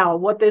 Now,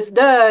 what this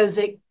does,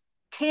 it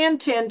can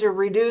tend to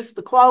reduce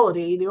the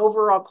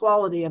overall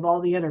quality of all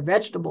the other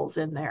vegetables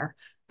in there,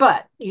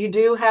 but you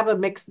do have a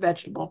mixed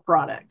vegetable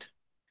product.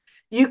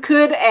 You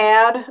could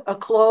add a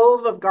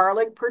clove of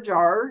garlic per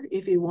jar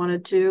if you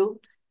wanted to.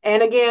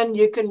 And again,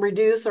 you can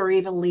reduce or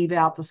even leave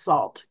out the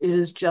salt. It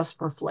is just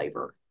for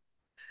flavor.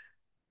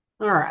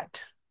 All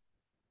right.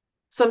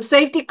 Some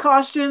safety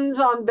cautions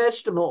on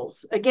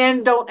vegetables.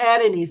 Again, don't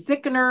add any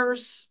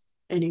thickeners,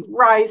 any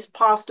rice,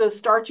 pasta,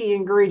 starchy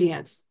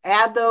ingredients.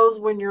 Add those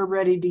when you're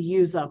ready to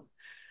use them.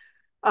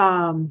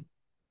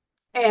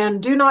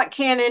 And do not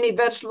can any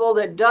vegetable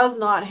that does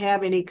not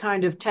have any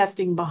kind of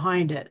testing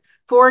behind it.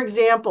 For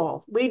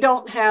example, we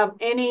don't have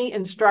any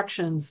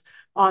instructions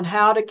on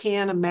how to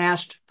can a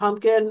mashed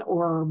pumpkin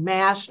or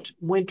mashed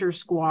winter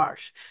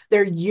squash.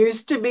 There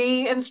used to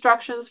be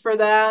instructions for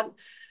that,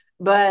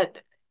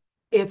 but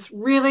it's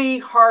really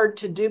hard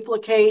to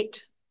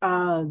duplicate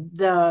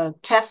the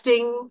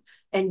testing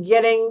and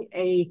getting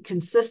a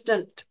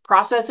consistent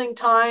processing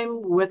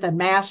time with a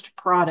mashed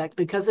product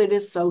because it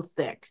is so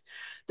thick.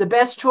 The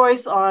best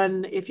choice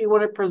on if you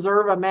want to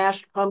preserve a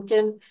mashed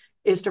pumpkin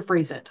is to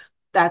freeze it.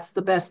 That's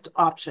the best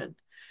option.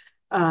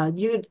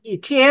 You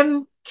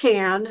can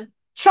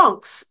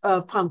chunks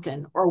of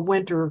pumpkin or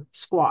winter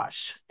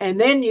squash, and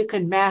then you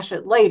can mash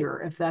it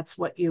later if that's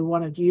what you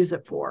want to use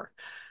it for.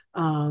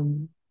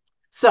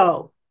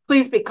 So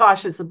please be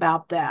cautious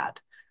about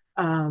that.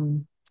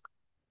 All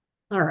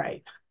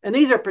right. And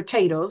these are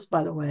potatoes,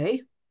 by the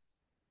way.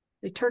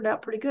 They turned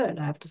out pretty good,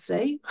 I have to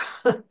say.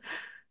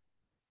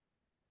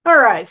 All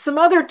right, some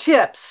other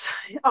tips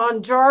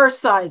on jar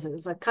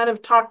sizes. I kind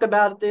of talked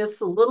about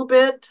this a little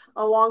bit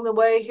along the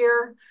way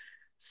here.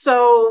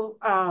 So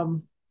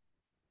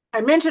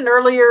I mentioned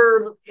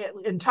earlier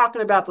in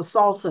talking about the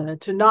salsa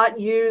to not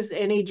use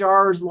any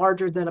jars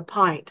larger than a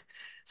pint.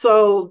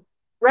 So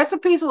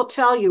recipes will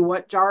tell you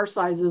what jar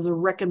sizes are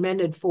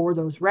recommended for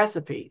those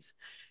recipes.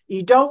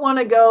 You don't want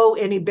to go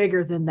any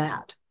bigger than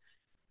that.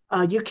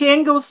 You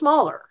can go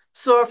smaller.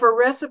 So if a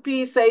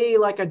recipe, say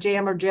like a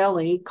jam or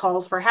jelly,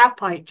 calls for half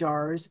pint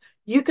jars,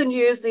 you can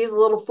use these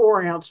little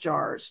 4 ounce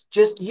jars.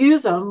 Just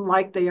use them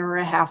like they are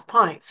a half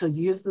pint. So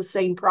use the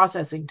same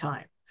processing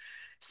time.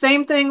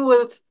 Same thing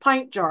with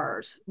pint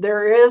jars.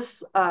 There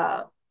is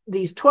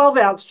these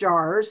 12-ounce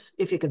jars,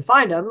 if you can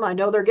find them. I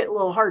know they're getting a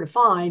little hard to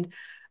find,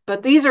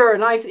 but these are a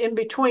nice in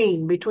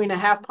between a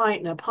half pint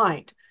and a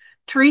pint.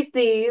 Treat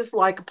these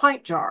like a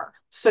pint jar.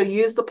 So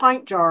use the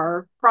pint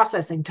jar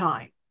processing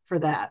time for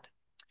that.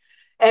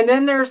 And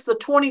then there's the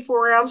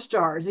 24-ounce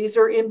jars. These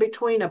are in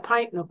between a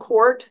pint and a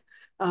quart.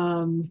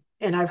 And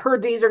I've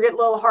heard these are getting a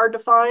little hard to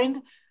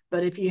find,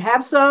 but if you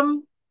have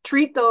some,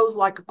 treat those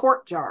like a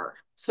quart jar.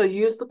 So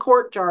use the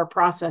quart jar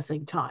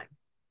processing time.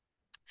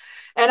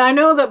 And I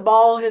know that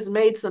Ball has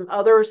made some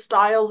other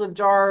styles of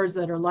jars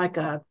that are like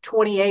a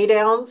 28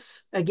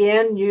 ounce.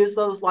 Again, use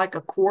those like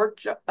a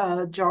quart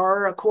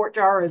jar. A quart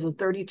jar is a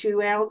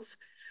 32 ounce.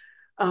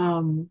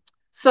 Um,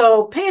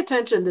 so pay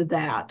attention to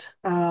that.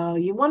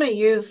 You want to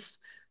use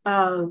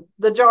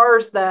the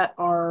jars that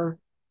are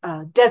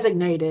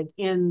designated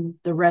in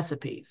the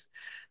recipes.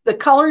 The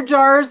color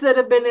jars that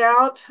have been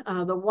out,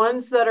 the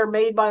ones that are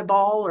made by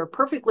Ball, are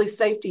perfectly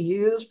safe to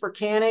use for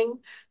canning.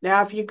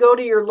 Now, if you go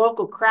to your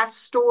local craft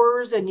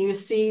stores and you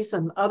see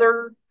some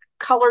other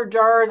color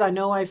jars, I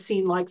know I've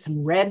seen like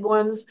some red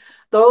ones.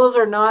 Those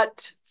are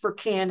not for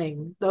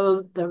canning.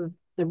 The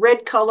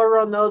red color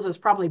on those is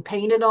probably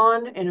painted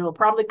on and it'll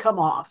probably come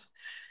off.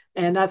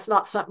 And that's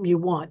not something you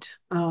want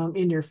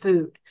in your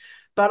food.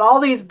 But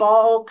all these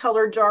Ball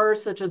color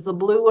jars, such as the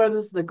blue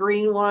ones, the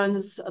green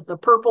ones, the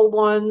purple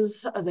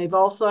ones, they've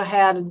also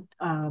had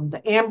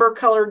the amber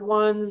colored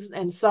ones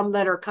and some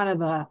that are kind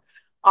of a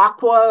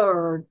aqua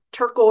or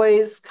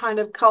turquoise kind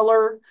of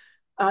color.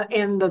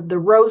 And the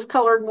rose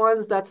colored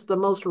ones, that's the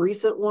most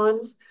recent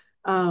ones.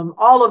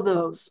 All of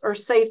those are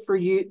safe for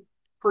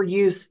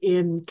use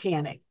in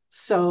canning.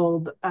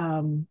 So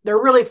they're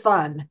really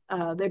fun.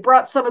 They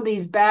brought some of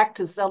these back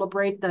to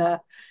celebrate the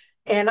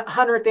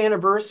 100th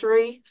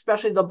anniversary,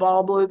 especially the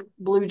Ball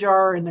blue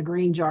jar and the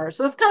green jar.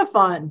 So it's kind of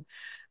fun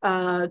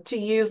to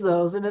use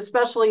those, and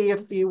especially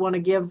if you want to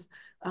give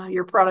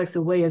your products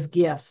away as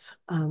gifts.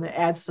 It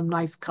adds some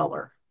nice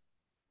color.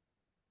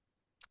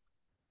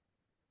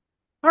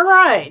 All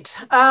right.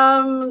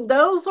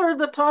 Those are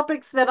the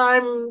topics that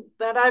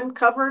I'm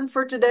covering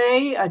for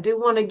today. I do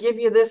want to give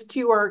you this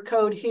QR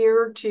code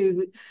here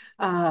to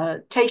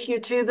take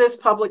you to this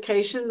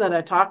publication that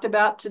I talked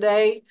about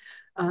today.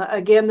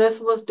 Again, this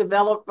was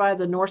developed by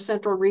the North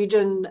Central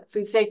Region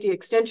Food Safety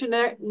Extension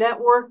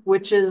Network,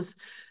 which is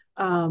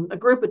a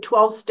group of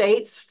 12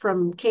 states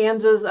from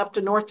Kansas up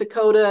to North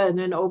Dakota and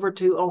then over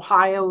to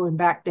Ohio and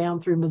back down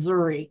through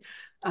Missouri.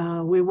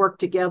 We work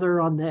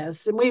together on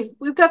this, and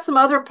we've got some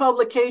other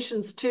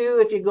publications too.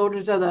 If you go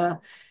to the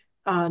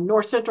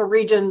North Central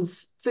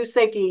Region's Food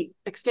Safety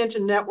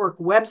Extension Network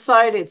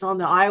website, it's on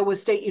the Iowa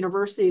State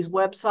University's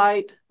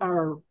website,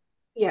 or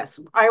yes,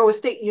 Iowa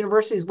State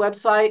University's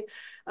website.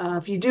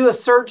 If you do a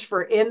search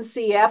for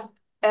NCFSEN,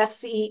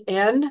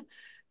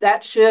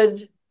 that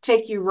should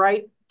take you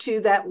right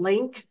to that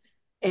link.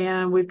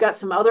 And we've got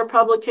some other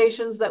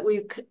publications that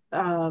we've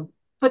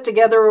put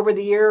together over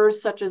the years,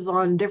 such as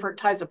on different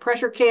types of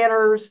pressure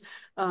canners,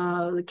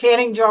 the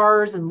canning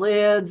jars and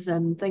lids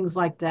and things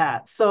like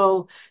that.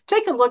 So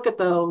take a look at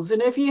those.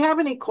 And if you have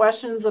any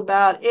questions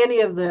about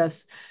any of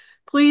this,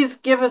 please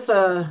give us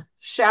a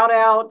shout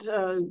out,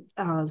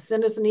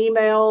 send us an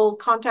email,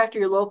 contact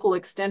your local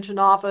extension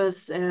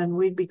office, and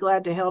we'd be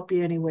glad to help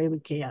you any way we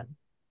can.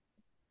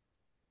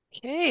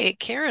 Okay,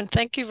 Karen,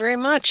 thank you very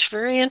much.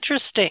 Very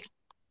interesting.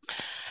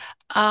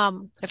 I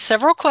have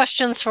several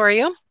questions for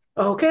you.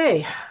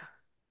 Okay.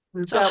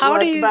 We've So got how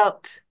do what, you,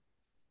 about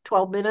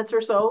 12 minutes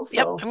or so?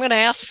 yep, So, I'm going to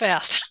ask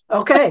fast.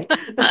 okay.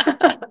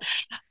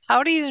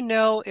 How do you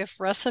know if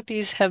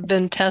recipes have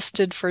been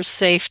tested for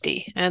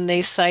safety? And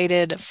they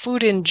cited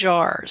food in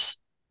jars.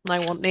 I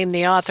won't name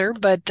the author,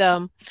 but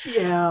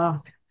Yeah.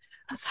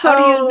 how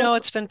do you So, know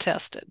it's been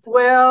tested?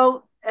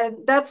 well, and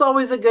that's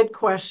always a good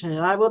question.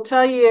 I will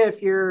tell you,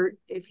 if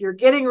you're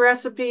getting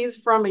recipes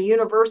from a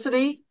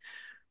university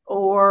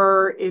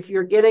or if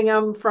you're getting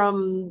them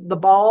from the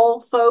Ball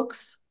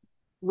folks,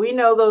 we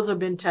know those have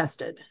been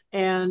tested.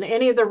 And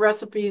any of the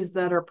recipes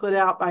that are put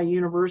out by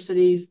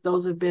universities,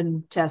 those have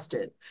been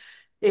tested.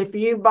 If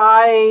you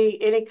buy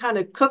any kind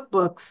of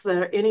cookbooks,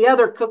 any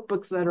other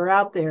cookbooks that are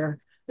out there,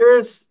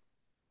 it's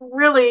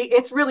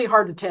really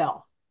hard to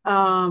tell.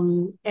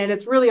 And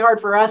it's really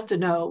hard for us to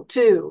know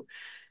too.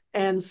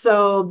 And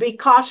so be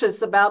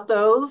cautious about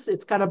those.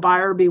 It's kind of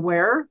buyer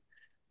beware.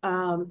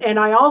 And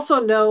I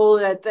also know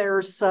that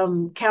there's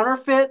some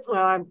counterfeit.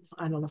 Well,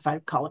 I don't know if I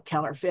call it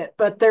counterfeit,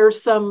 but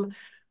there's some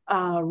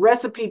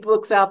recipe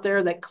books out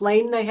there that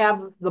claim they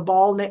have the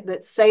ball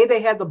that say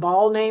they had the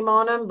ball name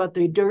on them, but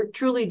they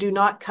truly do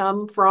not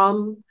come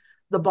from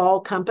the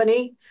ball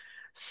company.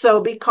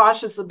 So be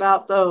cautious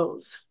about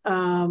those.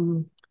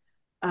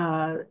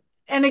 Uh,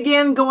 and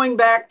again, going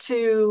back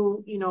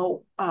to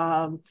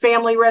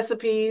family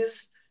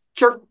recipes,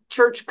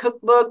 church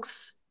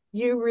cookbooks,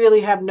 you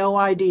really have no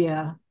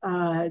idea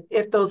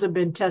if those have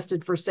been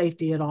tested for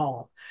safety at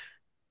all.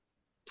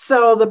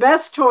 So the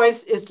best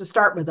choice is to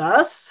start with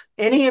us.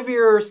 Any of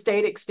your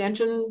state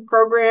extension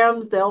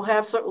programs, they'll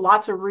have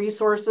lots of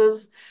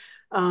resources,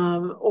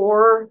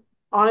 or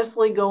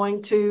honestly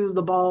going to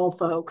the ball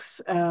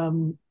folks.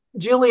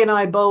 Julie and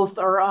I both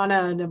are on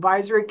an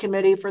advisory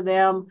committee for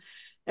them.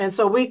 And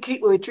so we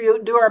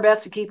do our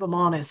best to keep them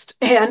honest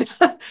and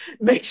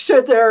make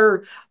sure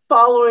they're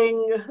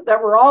following,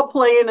 that we're all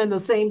playing in the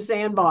same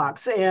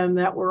sandbox and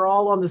that we're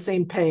all on the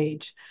same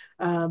page,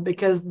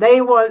 because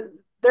they're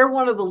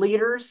one of the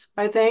leaders,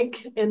 I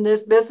think, in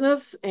this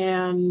business.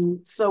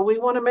 And so we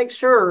want to make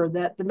sure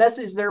that the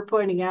message they're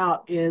pointing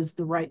out is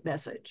the right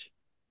message.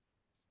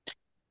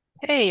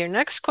 Hey, your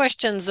next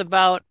question's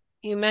about,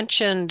 you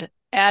mentioned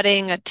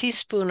adding a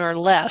teaspoon or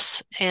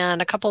less,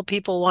 and a couple of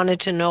people wanted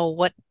to know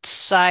what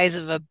size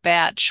of a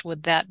batch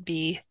would that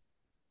be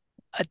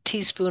a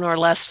teaspoon or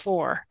less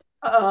for?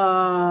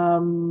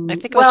 I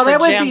think it was Well, for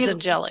that would jams be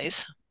and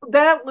jellies.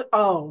 that.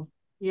 Oh,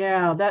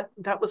 yeah,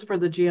 that was for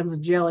the jams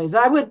and jellies.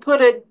 I would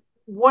put it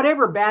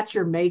whatever batch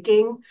you're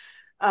making,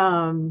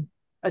 um,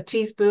 a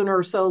teaspoon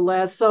or so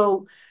less.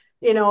 So,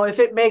 if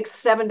it makes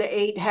 7 to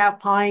 8 half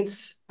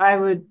pints, I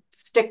would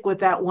stick with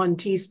that 1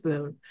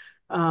 teaspoon.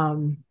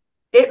 Um,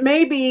 it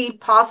may be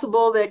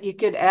possible that you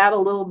could add a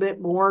little bit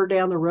more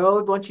down the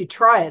road once you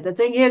try it. The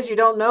thing is, you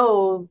don't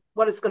know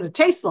what it's going to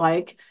taste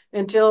like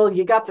until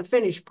you got the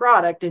finished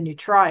product and you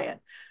try it.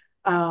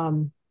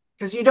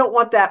 Because you don't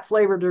want that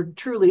flavor to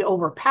truly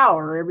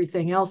overpower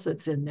everything else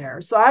that's in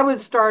there. So I would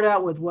start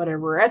out with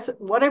whatever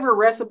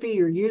recipe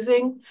you're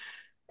using,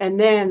 and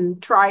then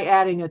try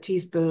adding a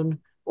teaspoon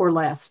or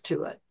less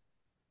to it.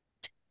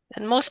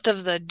 And most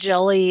of the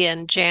jelly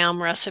and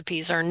jam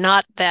recipes are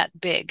not that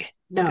big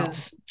No,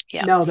 because,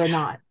 yeah. no, they're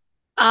not.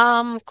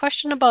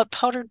 Question about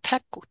powdered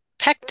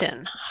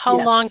pectin. How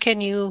long Yes.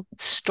 can you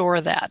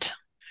store that?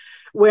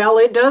 Well,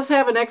 it does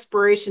have an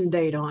expiration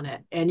date on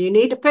it, and you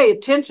need to pay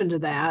attention to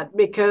that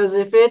because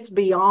if it's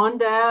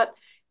beyond that,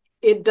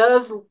 it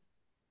does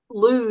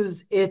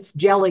lose its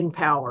gelling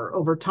power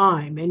over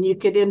time and you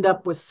could end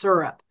up with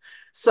syrup.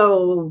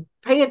 So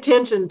pay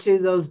attention to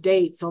those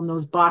dates on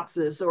those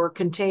boxes or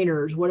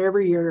containers,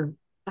 however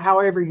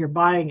you're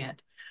buying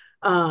it,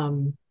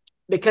 um,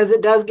 because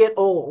it does get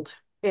old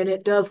and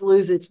it does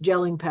lose its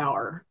gelling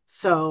power.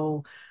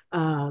 So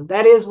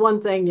that is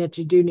one thing that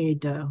you do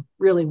need to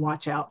really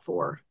watch out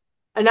for.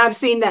 And I've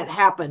seen that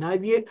happen.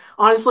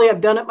 Honestly,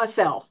 I've done it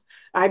myself.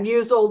 I've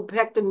used old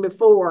pectin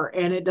before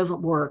and it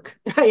doesn't work.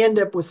 I end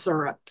up with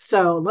syrup.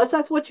 So unless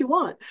that's what you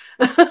want.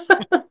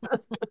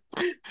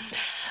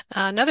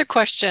 Another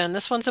question.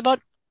 This one's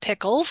about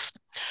pickles.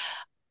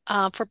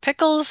 For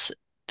pickles,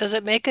 does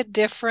it make a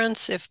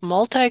difference if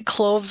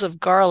multi-cloves of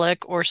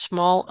garlic or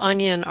small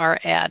onion are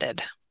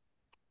added?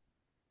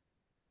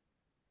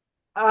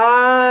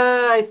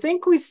 I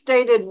think we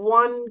stated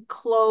 1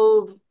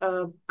 clove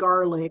of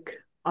garlic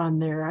on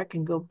there. I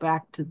can go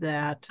back to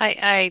that.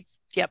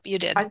 Yep, you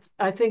did.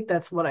 I think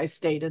that's what I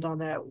stated on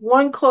that.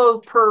 1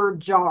 clove per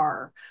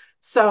jar.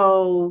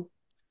 So,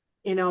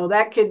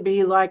 that could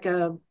be like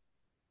if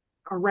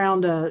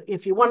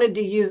you wanted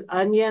to use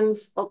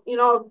onions,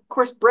 of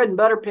course, bread and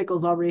butter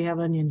pickles already have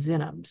onions in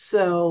them.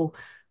 So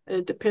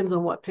it depends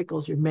on what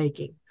pickles you're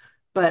making.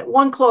 But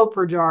 1 clove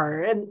per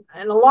jar. And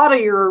a lot of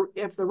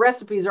if the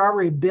recipes are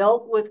already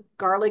built with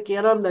garlic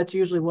in them, that's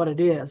usually what it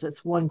is.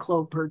 It's 1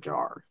 clove per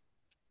jar.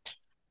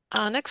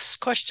 Next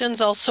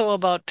question's also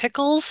about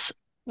pickles.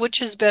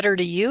 Which is better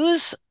to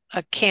use?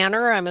 A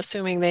canner, I'm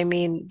assuming they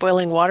mean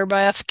boiling water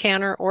bath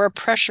canner, or a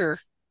pressure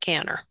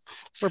canner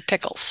for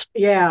pickles.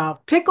 Yeah,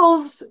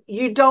 pickles,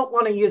 you don't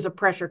want to use a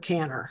pressure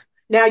canner.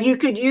 Now, you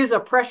could use a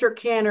pressure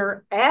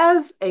canner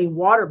as a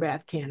water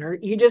bath canner.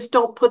 You just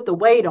don't put the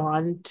weight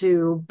on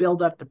to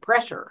build up the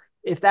pressure.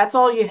 If that's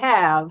all you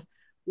have,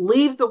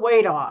 leave the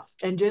weight off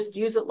and just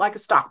use it like a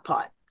stock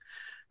pot.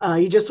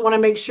 You just want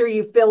to make sure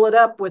you fill it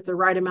up with the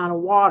right amount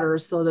of water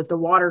so that the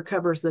water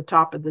covers the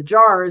top of the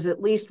jars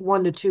at least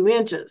 1 to 2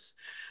 inches.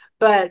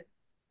 But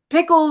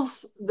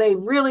pickles, they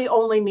really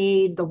only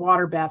need the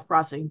water bath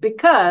processing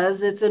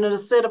because it's an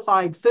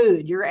acidified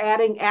food. You're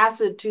adding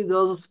acid to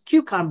those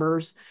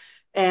cucumbers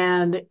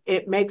and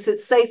it makes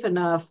it safe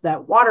enough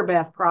that water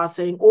bath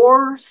processing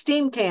or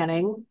steam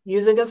canning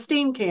using a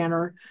steam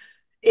canner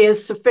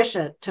is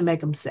sufficient to make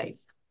them safe.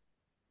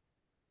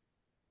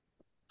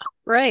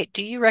 Right.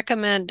 Do you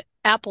recommend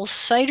apple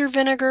cider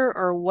vinegar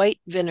or white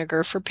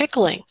vinegar for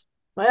pickling?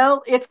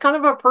 Well, it's kind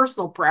of a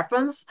personal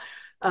preference.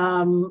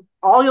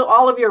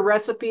 All of your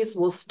recipes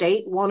will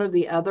state one or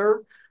the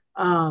other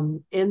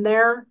in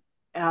there.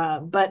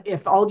 But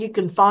if all you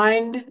can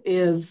find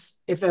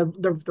is, if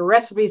the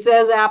recipe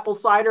says apple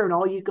cider and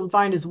all you can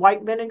find is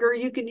white vinegar,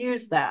 you can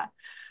use that.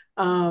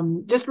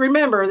 Just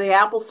remember the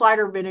apple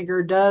cider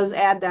vinegar does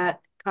add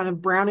that kind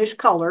of brownish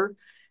color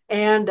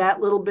and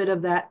that little bit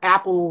of that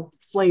apple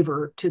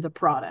flavor to the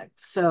product.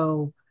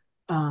 So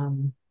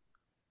um,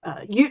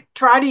 you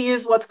try to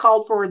use what's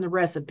called for in the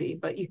recipe,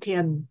 but you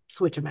can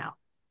switch them out.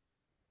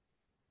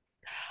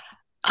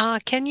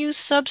 Can you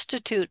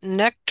substitute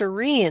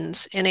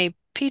nectarines in a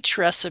peach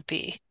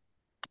recipe?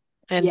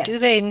 And do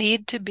they Yes.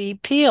 need to be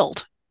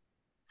peeled?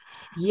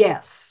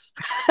 Yes.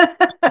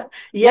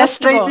 Yes, Yes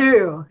to they both.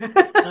 do.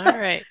 All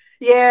right.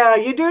 Yeah,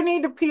 you do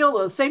need to peel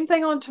those. Same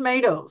thing on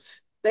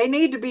tomatoes. They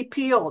need to be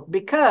peeled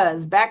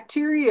because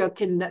bacteria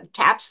can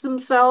attach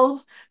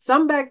themselves.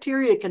 Some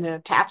bacteria can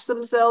attach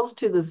themselves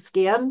to the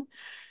skin.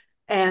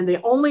 And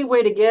the only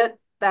way to get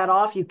that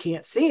off, you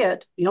can't see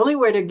it. The only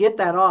way to get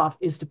that off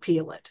is to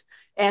peel it.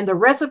 And the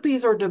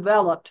recipes are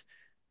developed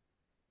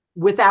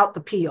without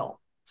the peel.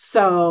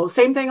 So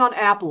same thing on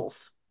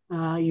apples.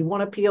 You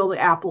want to peel the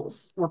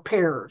apples or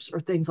pears or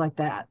things like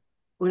that.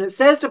 When it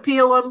says to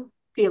peel them,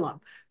 peel them.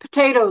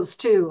 Potatoes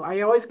too.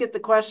 I always get the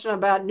question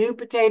about new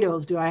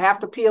potatoes. Do I have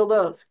to peel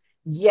those?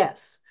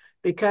 Yes,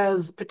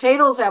 because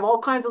potatoes have all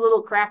kinds of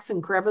little cracks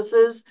and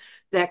crevices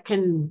that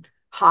can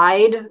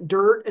hide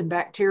dirt and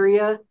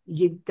bacteria.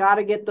 You got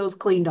to get those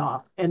cleaned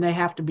off and they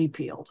have to be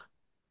peeled.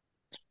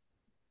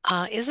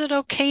 Is it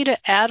okay to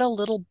add a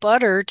little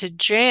butter to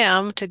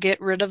jam to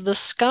get rid of the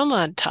scum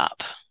on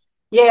top?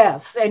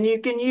 Yes, and you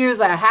can use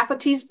a half a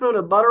teaspoon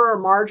of butter or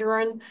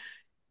margarine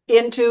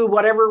into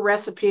whatever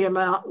recipe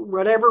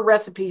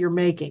you're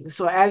making.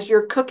 So as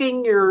you're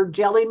cooking your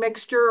jelly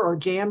mixture or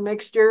jam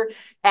mixture,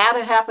 add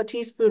a half a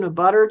teaspoon of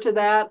butter to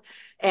that,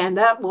 and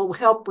that will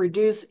help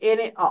reduce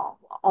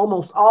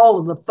almost all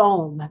of the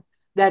foam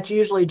that's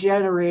usually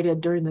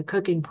generated during the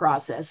cooking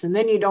process. And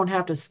then you don't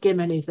have to skim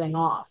anything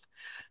off.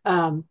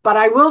 But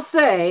I will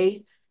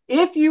say,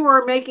 if you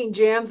are making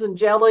jams and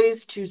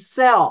jellies to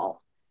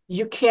sell,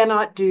 you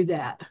cannot do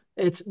that.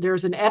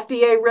 There's an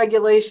FDA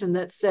regulation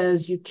that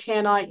says you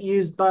cannot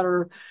use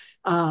butter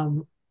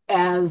um,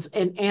 as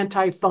an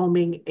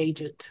anti-foaming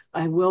agent.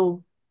 I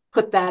will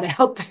put that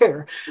out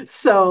there.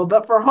 So,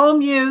 but for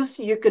home use,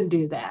 you can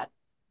do that.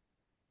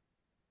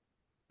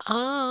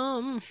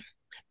 Um,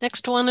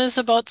 Next one is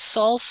about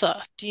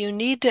salsa. Do you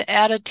need to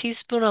add a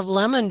teaspoon of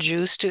lemon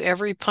juice to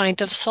every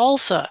pint of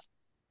salsa?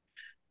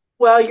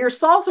 Well, your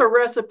salsa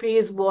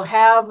recipes will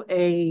have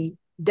a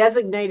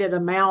designated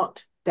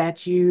amount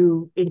that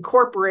you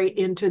incorporate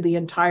into the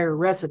entire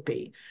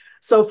recipe.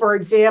 So, for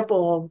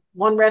example,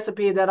 one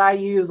recipe that I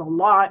use a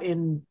lot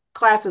in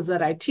classes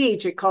that I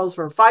teach, it calls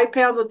for 5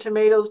 pounds of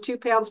tomatoes, 2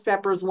 pounds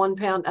peppers, 1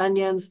 pound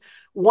onions,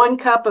 1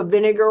 cup of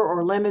vinegar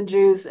or lemon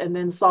juice, and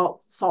then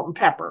salt and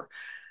pepper.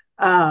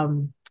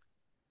 Um,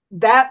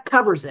 that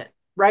covers it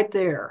right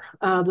there.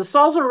 The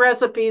salsa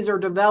recipes are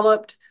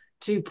developed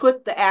to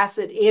put the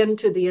acid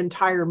into the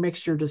entire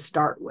mixture to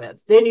start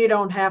with. Then you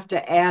don't have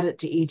to add it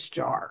to each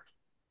jar.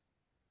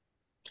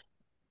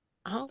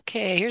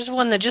 Okay, here's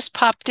one that just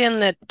popped in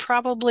that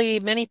probably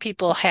many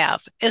people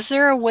have. Is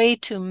there a way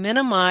to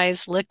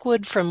minimize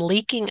liquid from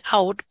leaking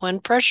out when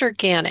pressure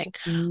canning?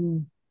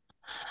 Mm,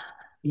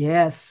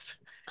 yes,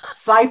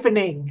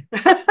 siphoning.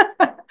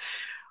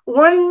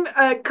 One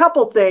a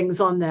couple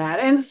things on that,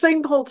 and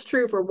same holds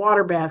true for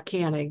water bath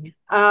canning.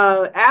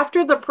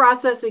 After the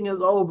processing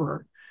is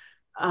over,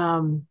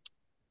 um,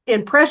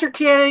 in pressure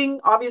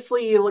canning,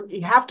 obviously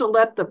you have to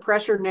let the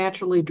pressure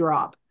naturally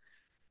drop.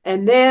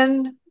 And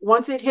then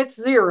once it hits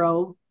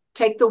zero,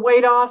 take the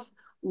weight off,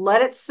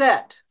 let it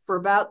set for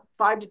about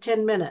 5 to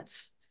 10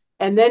 minutes,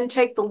 and then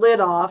take the lid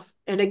off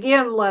and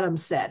again let them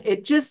set.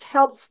 It just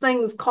helps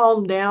things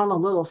calm down a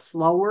little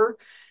slower.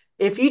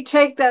 If you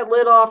take that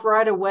lid off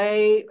right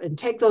away and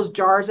take those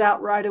jars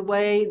out right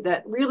away,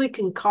 that really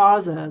can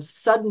cause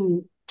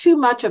too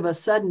much of a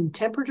sudden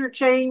temperature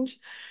change,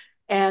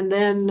 and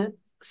then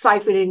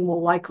siphoning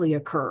will likely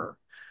occur.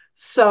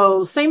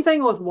 So, same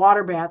thing with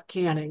water bath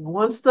canning.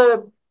 Once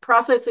the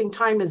processing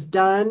time is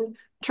done,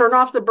 turn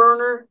off the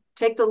burner,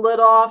 take the lid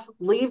off,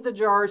 leave the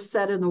jars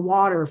set in the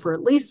water for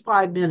at least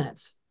 5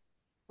 minutes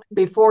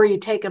before you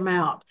take them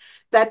out.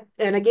 That,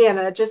 and again,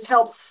 it just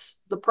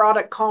helps the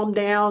product calm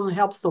down,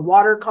 helps the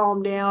water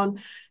calm down,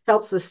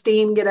 helps the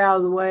steam get out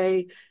of the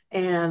way,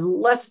 and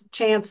less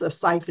chance of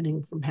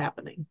siphoning from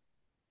happening.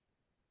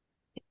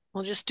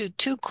 We'll just do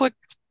two quick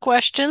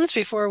questions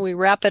before we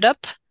wrap it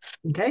up.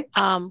 Okay.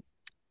 Um,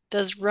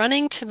 does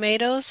running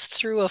tomatoes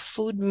through a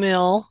food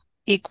mill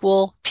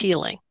equal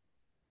peeling?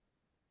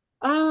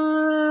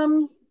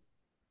 Um,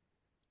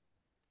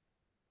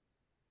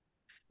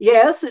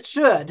 Yes, it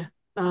should.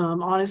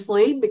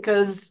 Honestly,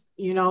 because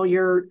you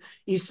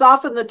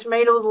soften the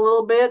tomatoes a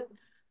little bit.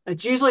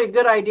 It's usually a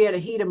good idea to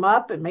heat them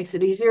up. It makes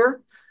it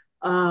easier.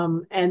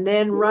 And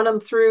then run them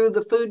through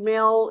the food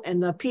mill,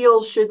 and the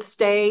peels should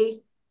stay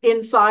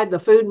inside the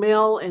food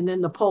mill, and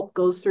then the pulp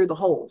goes through the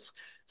holes.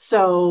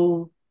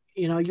 So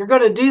you're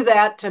going to do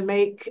that to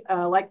make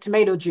like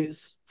tomato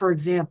juice, for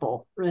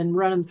example, and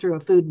run them through a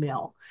food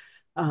mill.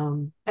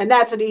 And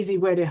that's an easy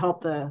way to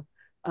help the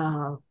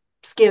uh,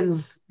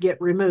 skins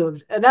get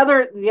removed.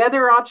 The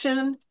other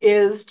option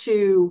is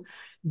to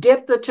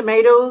dip the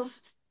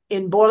tomatoes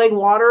in boiling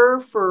water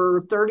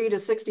for 30 to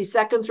 60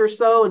 seconds or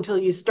so until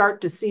you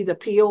start to see the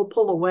peel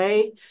pull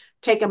away.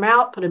 Take them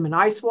out, put them in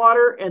ice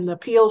water, and the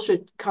peel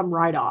should come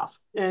right off.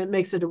 And it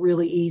makes it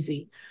really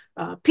easy.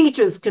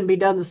 Peaches can be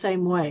done the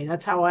same way.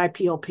 That's how I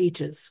peel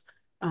peaches.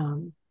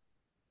 Um,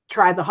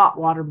 Try the hot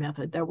water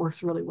method. That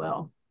works really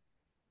well.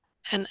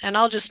 And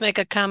I'll just make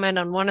a comment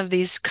on one of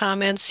these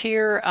comments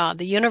here.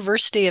 The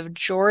University of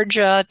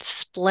Georgia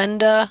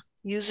Splenda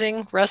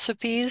using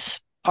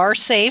recipes are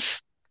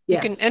safe. You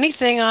can Yes.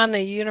 anything on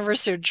the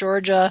University of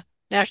Georgia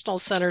National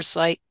Center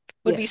site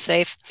would be Yes.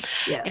 safe.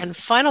 And Yes.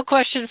 final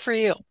question for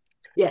you.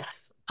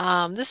 Yes.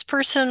 This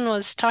person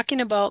was talking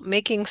about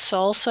making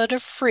salsa to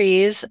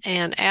freeze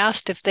and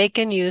asked if they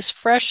can use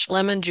fresh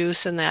lemon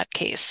juice in that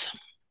case.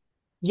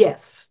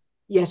 Yes.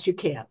 Yes, you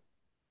can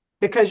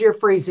because you're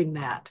freezing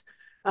that.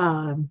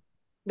 Um,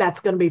 that's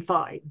going to be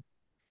fine.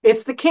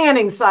 It's the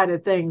canning side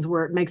of things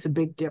where it makes a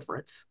big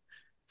difference.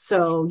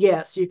 So,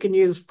 yes, you can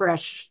use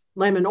fresh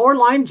lemon or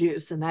lime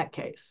juice in that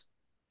case.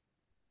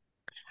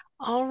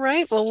 All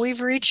right. Well,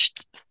 we've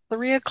reached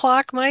 3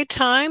 o'clock my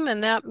time,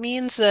 and that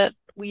means that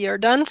we are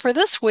done for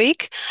this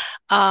week.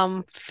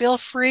 Feel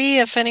free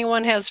if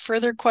anyone has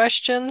further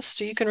questions,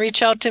 so you can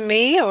reach out to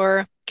me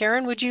or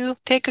Karen, would you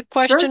take a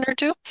question Sure. or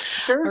two?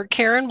 Or Sure.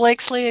 Karen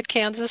Blakeslee at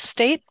Kansas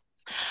State.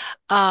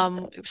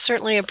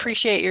 Certainly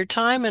appreciate your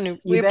time, and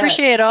we You bet.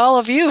 appreciate all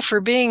of you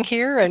for being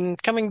here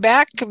and coming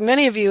back,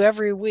 many of you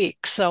every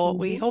week. So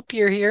we Mm-hmm. hope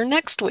you're here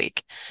next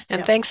week.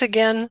 And Yeah. thanks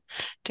again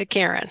to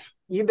Karen.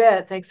 You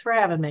bet. Thanks for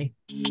having me.